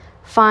pay,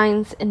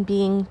 fines, and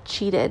being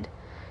cheated.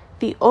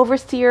 The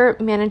overseer,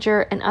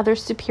 manager, and other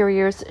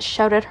superiors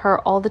shout at her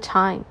all the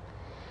time.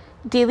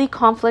 Daily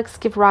conflicts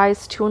give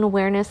rise to an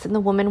awareness in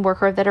the woman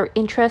worker that her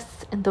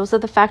interests and those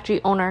of the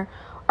factory owner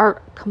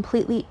are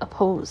completely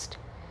opposed.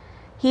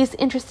 He is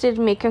interested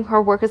in making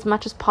her work as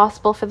much as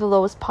possible for the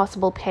lowest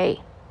possible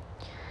pay.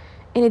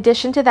 In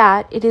addition to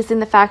that, it is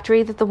in the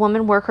factory that the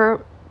woman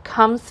worker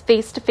comes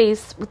face to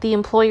face with the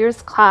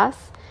employer's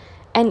class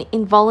and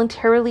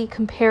involuntarily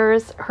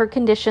compares her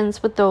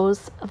conditions with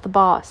those of the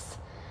boss.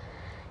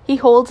 He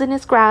holds in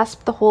his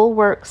grasp the whole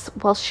works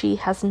while she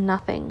has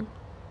nothing.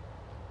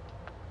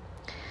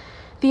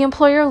 The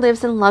employer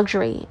lives in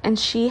luxury, and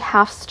she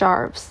half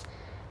starves.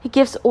 He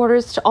gives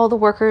orders to all the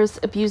workers,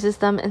 abuses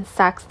them, and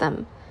sacks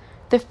them.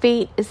 Their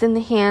fate is in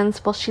the hands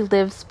while she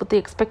lives with the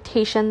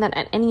expectation that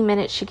at any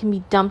minute she can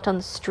be dumped on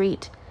the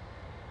street.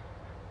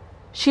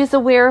 She is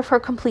aware of her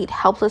complete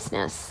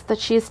helplessness, that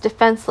she is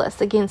defenseless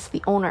against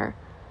the owner.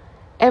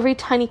 Every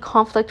tiny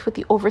conflict with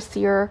the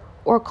overseer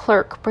or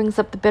clerk brings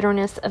up the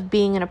bitterness of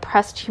being an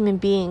oppressed human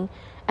being,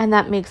 and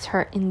that makes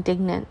her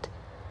indignant.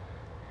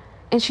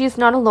 And she is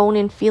not alone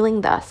in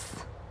feeling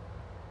thus.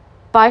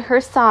 By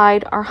her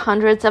side are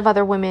hundreds of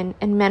other women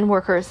and men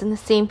workers in the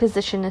same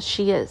position as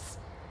she is.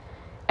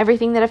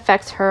 Everything that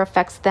affects her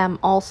affects them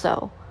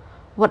also.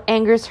 What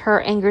angers her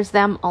angers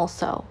them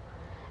also.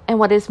 And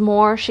what is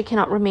more, she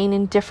cannot remain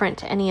indifferent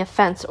to any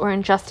offense or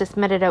injustice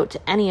meted out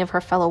to any of her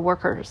fellow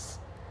workers.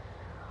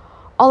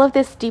 All of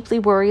this deeply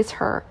worries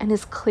her and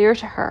is clear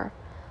to her.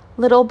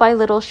 Little by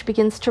little, she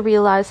begins to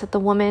realize that the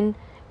women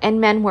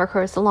and men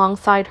workers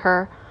alongside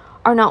her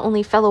are not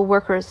only fellow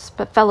workers,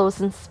 but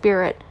fellows in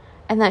spirit,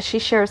 and that she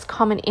shares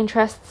common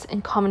interests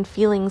and common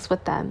feelings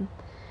with them.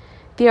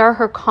 They are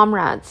her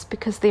comrades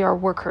because they are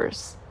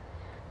workers.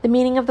 The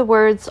meaning of the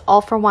words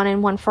all for one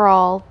and one for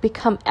all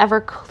become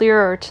ever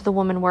clearer to the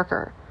woman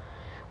worker.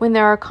 When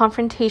there are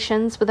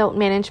confrontations without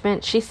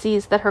management, she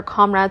sees that her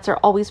comrades are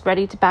always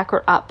ready to back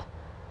her up.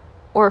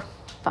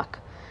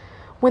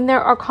 When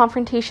there are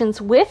confrontations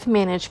with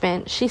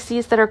management, she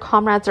sees that her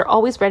comrades are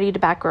always ready to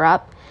back her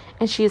up,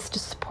 and she is to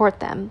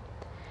support them.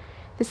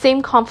 The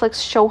same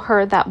conflicts show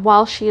her that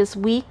while she is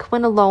weak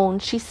when alone,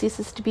 she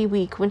ceases to be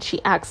weak when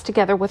she acts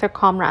together with her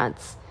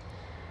comrades.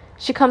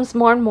 She comes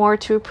more and more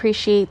to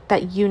appreciate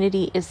that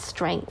unity is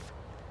strength.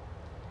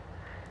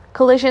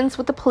 Collisions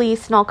with the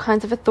police and all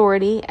kinds of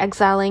authority,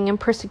 exiling and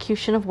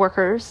persecution of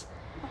workers,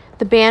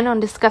 the ban on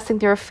discussing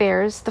their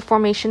affairs, the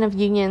formation of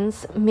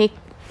unions make...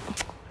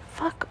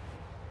 Fuck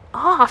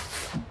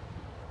off!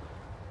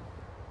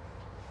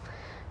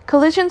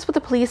 Collisions with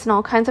the police and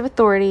all kinds of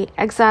authority,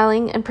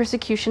 exiling and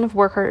persecution of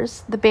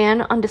workers, the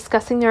ban on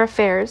discussing their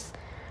affairs,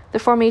 the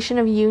formation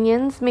of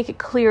unions make it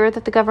clear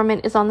that the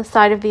government is on the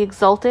side of the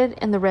exalted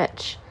and the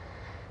rich.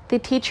 They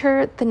teach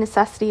her the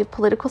necessity of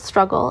political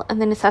struggle and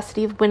the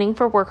necessity of winning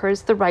for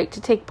workers the right to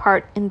take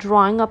part in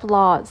drawing up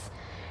laws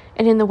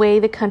and in the way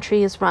the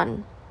country is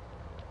run.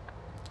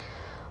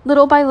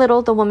 Little by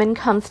little, the woman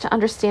comes to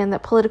understand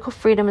that political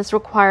freedom is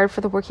required for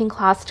the working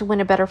class to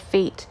win a better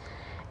fate,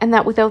 and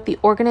that without the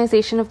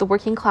organization of the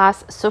working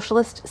class, a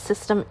socialist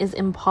system is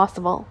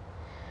impossible.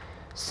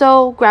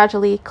 So,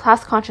 gradually,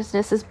 class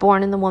consciousness is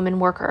born in the woman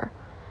worker.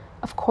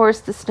 Of course,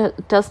 this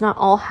does not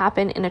all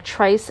happen in a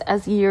trice,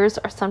 as years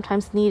are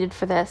sometimes needed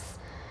for this,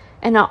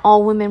 and not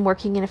all women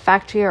working in a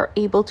factory are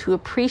able to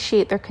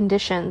appreciate their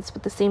conditions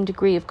with the same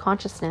degree of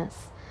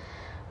consciousness.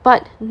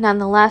 But,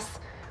 nonetheless,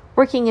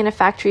 working in a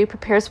factory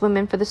prepares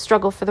women for the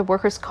struggle for the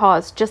workers'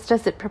 cause, just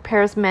as it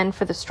prepares men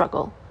for the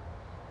struggle.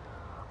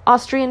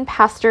 Austrian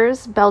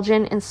pastors,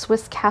 Belgian and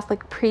Swiss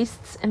Catholic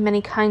priests, and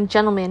many kind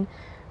gentlemen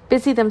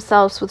busy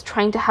themselves with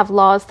trying to have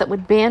laws that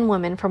would ban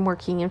women from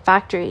working in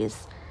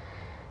factories.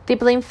 They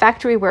blame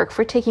factory work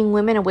for taking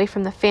women away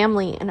from the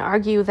family and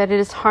argue that it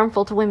is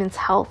harmful to women's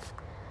health.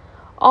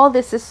 All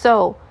this is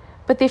so,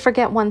 but they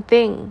forget one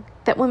thing,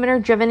 that women are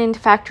driven into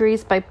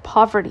factories by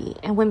poverty,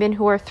 and women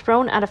who are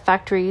thrown out of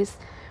factories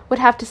would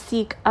have to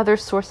seek other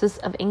sources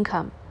of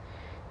income.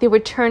 They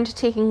would turn to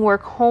taking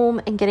work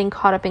home and getting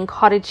caught up in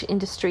cottage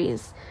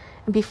industries,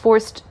 and be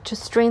forced to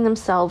strain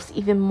themselves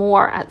even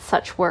more at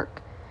such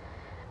work.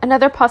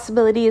 Another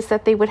possibility is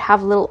that they would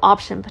have little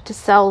option but to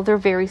sell their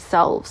very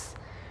selves.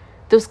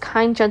 Those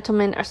kind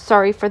gentlemen are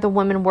sorry for the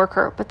woman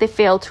worker, but they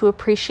fail to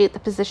appreciate the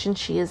position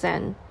she is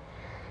in.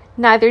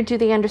 Neither do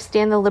they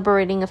understand the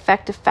liberating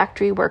effect of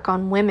factory work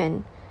on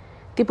women.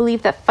 They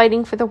believe that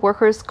fighting for the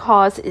workers'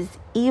 cause is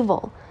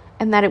evil,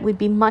 and that it would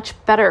be much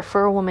better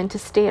for a woman to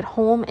stay at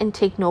home and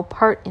take no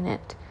part in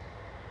it.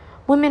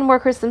 Women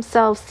workers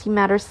themselves see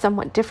matters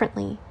somewhat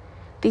differently.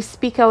 They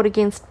speak out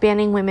against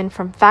banning women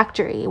from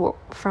factory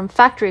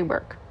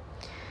work.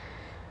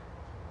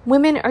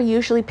 Women are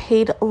usually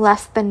paid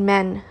less than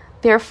men.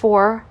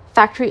 Therefore,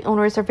 factory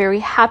owners are very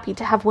happy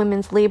to have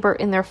women's labor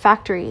in their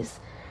factories,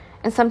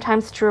 and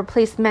sometimes to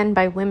replace men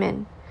by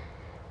women.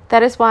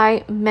 That is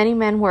why many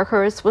men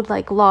workers would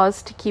like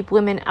laws to keep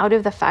women out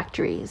of the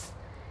factories.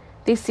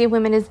 They see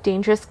women as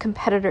dangerous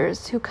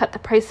competitors who cut the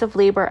price of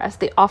labor as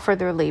they offer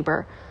their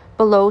labor,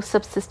 below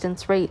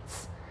subsistence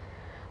rates.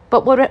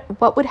 But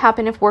what would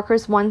happen if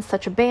workers won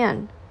such a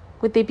ban?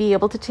 Would they be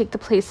able to take the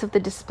place of the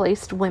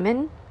displaced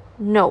women?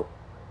 No.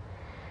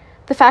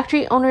 The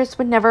factory owners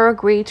would never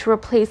agree to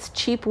replace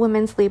cheap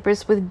women's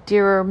labors with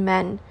dearer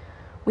men.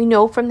 We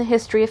know from the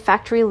history of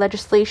factory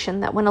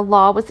legislation that when a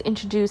law was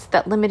introduced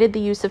that limited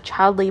the use of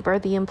child labor,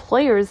 the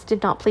employers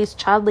did not place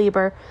child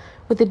labor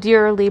with the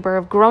dearer labor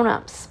of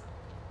grown-ups.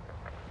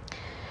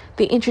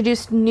 They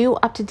introduced new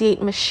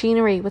up-to-date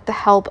machinery with the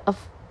help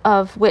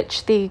of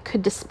which they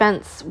could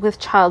dispense with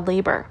child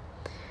labor.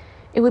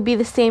 It would be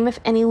the same if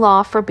any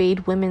law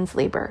forbade women's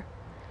labor.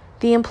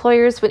 The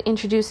employers would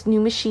introduce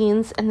new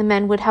machines and the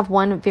men would have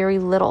won very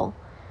little.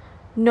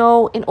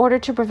 No, in order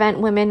to prevent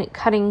women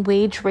cutting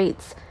wage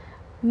rates,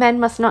 men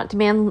must not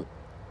demand...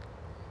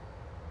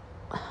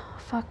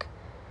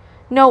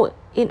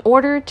 in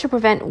order to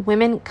prevent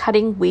women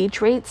cutting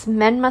wage rates,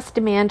 men must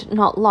demand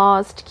not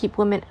laws to keep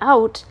women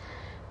out,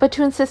 but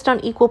to insist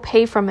on equal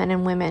pay for men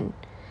and women.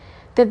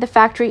 Then the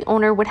factory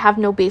owner would have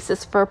no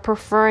basis for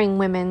preferring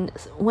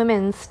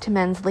women's to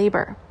men's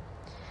labor.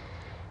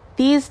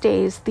 These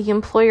days, the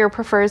employer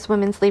prefers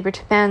women's labor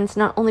to men's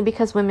not only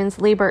because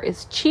women's labor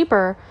is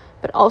cheaper,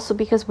 but also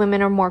because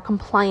women are more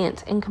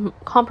compliant and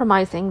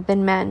compromising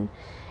than men,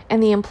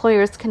 and the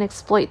employers can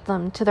exploit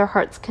them to their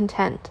heart's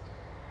content.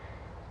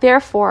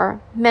 Therefore,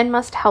 men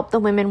must help the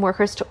women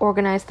workers to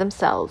organize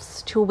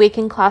themselves, to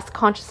awaken class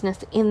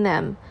consciousness in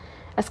them,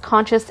 as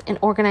conscious and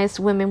organized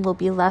women will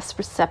be less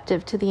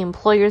receptive to the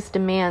employer's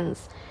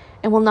demands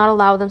and will not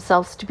allow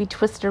themselves to be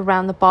twisted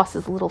around the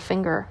boss's little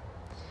finger.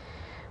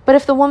 But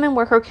if the woman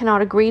worker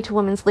cannot agree to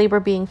women's labor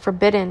being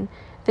forbidden,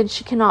 then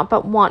she cannot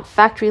but want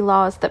factory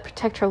laws that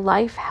protect her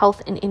life,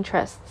 health, and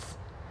interests.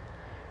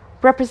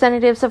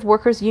 Representatives of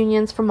workers'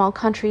 unions from all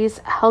countries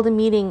held a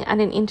meeting at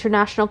an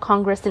international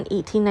congress in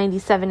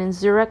 1897 in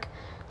Zurich,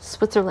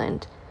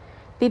 Switzerland.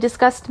 They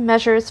discussed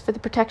measures for the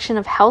protection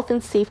of health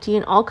and safety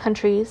in all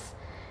countries,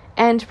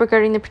 and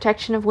regarding the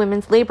protection of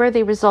women's labor,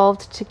 they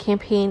resolved to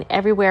campaign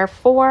everywhere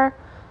for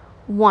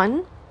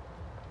 1.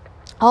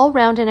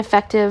 All-round and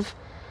effective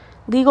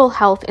legal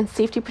health and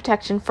safety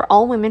protection for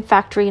all women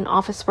factory and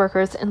office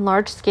workers in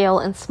large-scale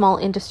and small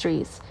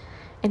industries,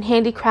 in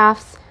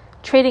handicrafts,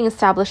 trading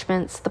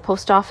establishments, the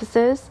post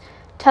offices,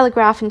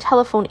 telegraph and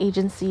telephone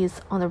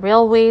agencies, on the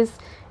railways,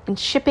 in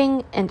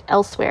shipping and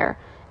elsewhere,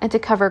 and to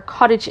cover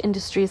cottage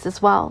industries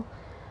as well.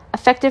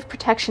 Effective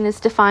protection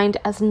is defined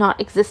as not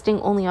existing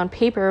only on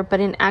paper, but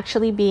in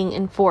actually being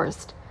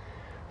enforced.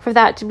 For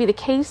that to be the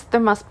case,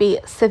 there must be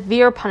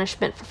severe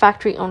punishment for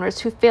factory owners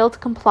who fail to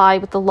comply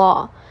with the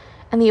law,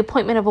 and the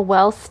appointment of a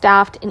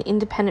well-staffed and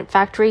independent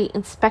factory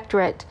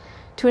inspectorate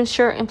to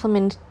ensure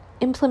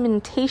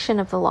implementation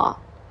of the law.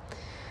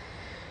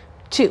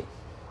 2.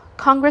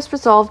 Congress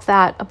resolved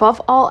that,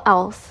 above all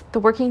else, the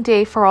working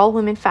day for all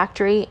women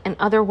factory and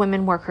other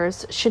women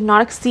workers should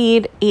not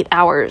exceed 8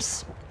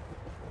 hours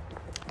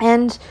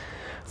and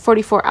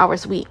 44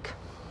 hours a week.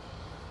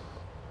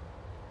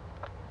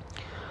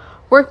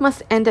 Work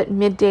must end at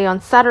midday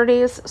on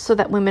Saturdays so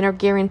that women are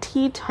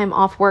guaranteed time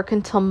off work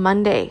until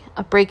Monday,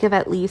 a break of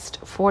at least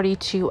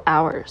 42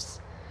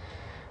 hours.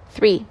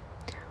 3.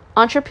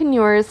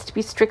 Entrepreneurs to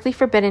be strictly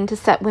forbidden to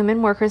set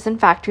women workers in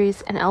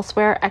factories and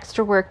elsewhere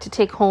extra work to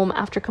take home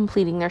after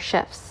completing their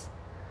shifts.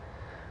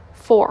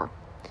 4.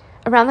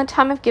 Around the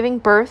time of giving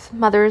birth,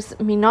 mothers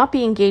may not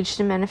be engaged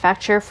in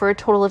manufacture for a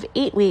total of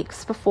 8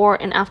 weeks before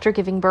and after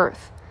giving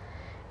birth.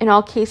 In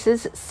all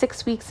cases,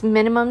 6 weeks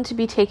minimum to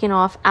be taken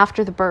off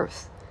after the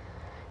birth.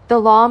 The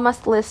law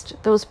must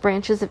list those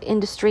branches of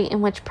industry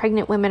in which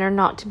pregnant women are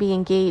not to be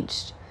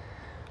engaged.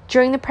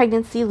 During the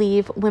pregnancy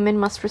leave, women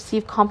must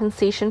receive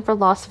compensation for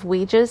loss of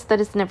wages that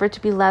is never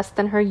to be less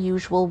than her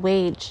usual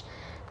wage,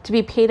 to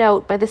be paid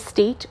out by the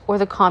state or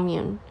the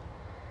commune.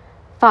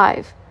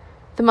 5.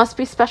 There must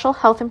be special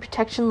health and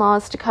protection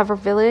laws to cover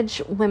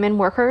village women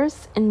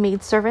workers and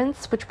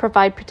maidservants, which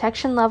provide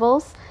protection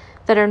levels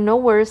that are no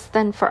worse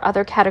than for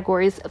other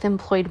categories of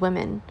employed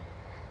women.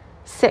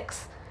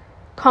 6.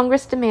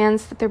 Congress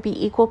demands that there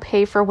be equal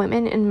pay for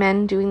women and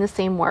men doing the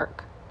same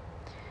work.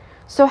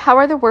 So how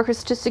are the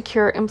workers to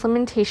secure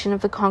implementation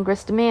of the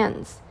Congress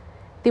demands?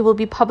 They will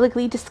be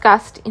publicly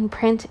discussed in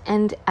print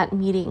and at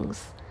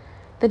meetings.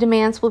 The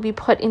demands will be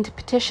put into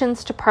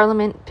petitions to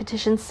Parliament,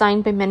 petitions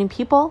signed by many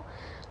people,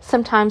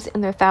 sometimes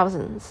in their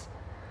thousands.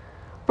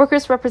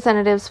 Workers'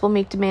 representatives will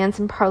make demands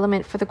in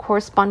Parliament for the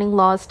corresponding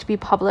laws to be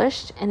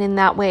published, and in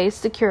that way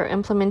secure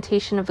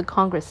implementation of the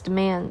Congress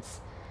demands.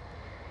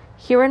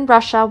 Here in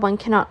Russia, one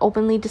cannot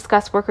openly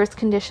discuss workers'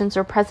 conditions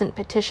or present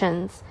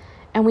petitions,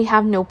 and we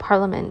have no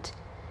Parliament.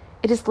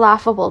 It is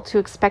laughable to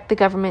expect the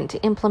government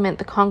to implement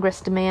the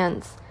Congress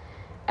demands.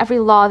 Every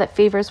law that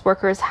favors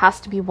workers has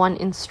to be won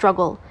in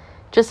struggle,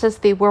 just as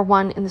they were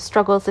won in the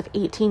struggles of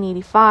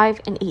 1885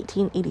 and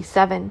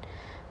 1887.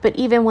 But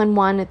even when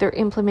won, their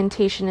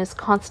implementation is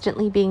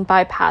constantly being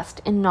bypassed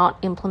and not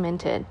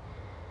implemented.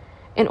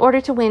 In order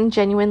to win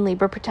genuine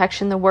labor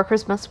protection, the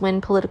workers must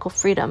win political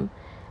freedom,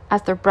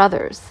 as their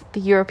brothers,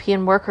 the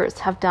European workers,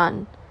 have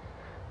done.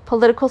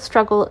 Political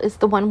struggle is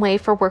the one way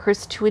for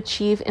workers to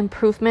achieve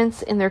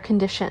improvements in their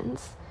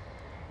conditions.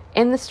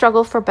 In the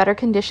struggle for better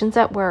conditions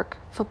at work,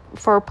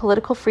 for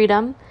political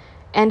freedom,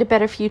 and a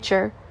better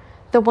future,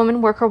 the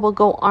woman worker will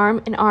go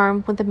arm in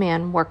arm with the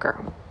man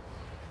worker.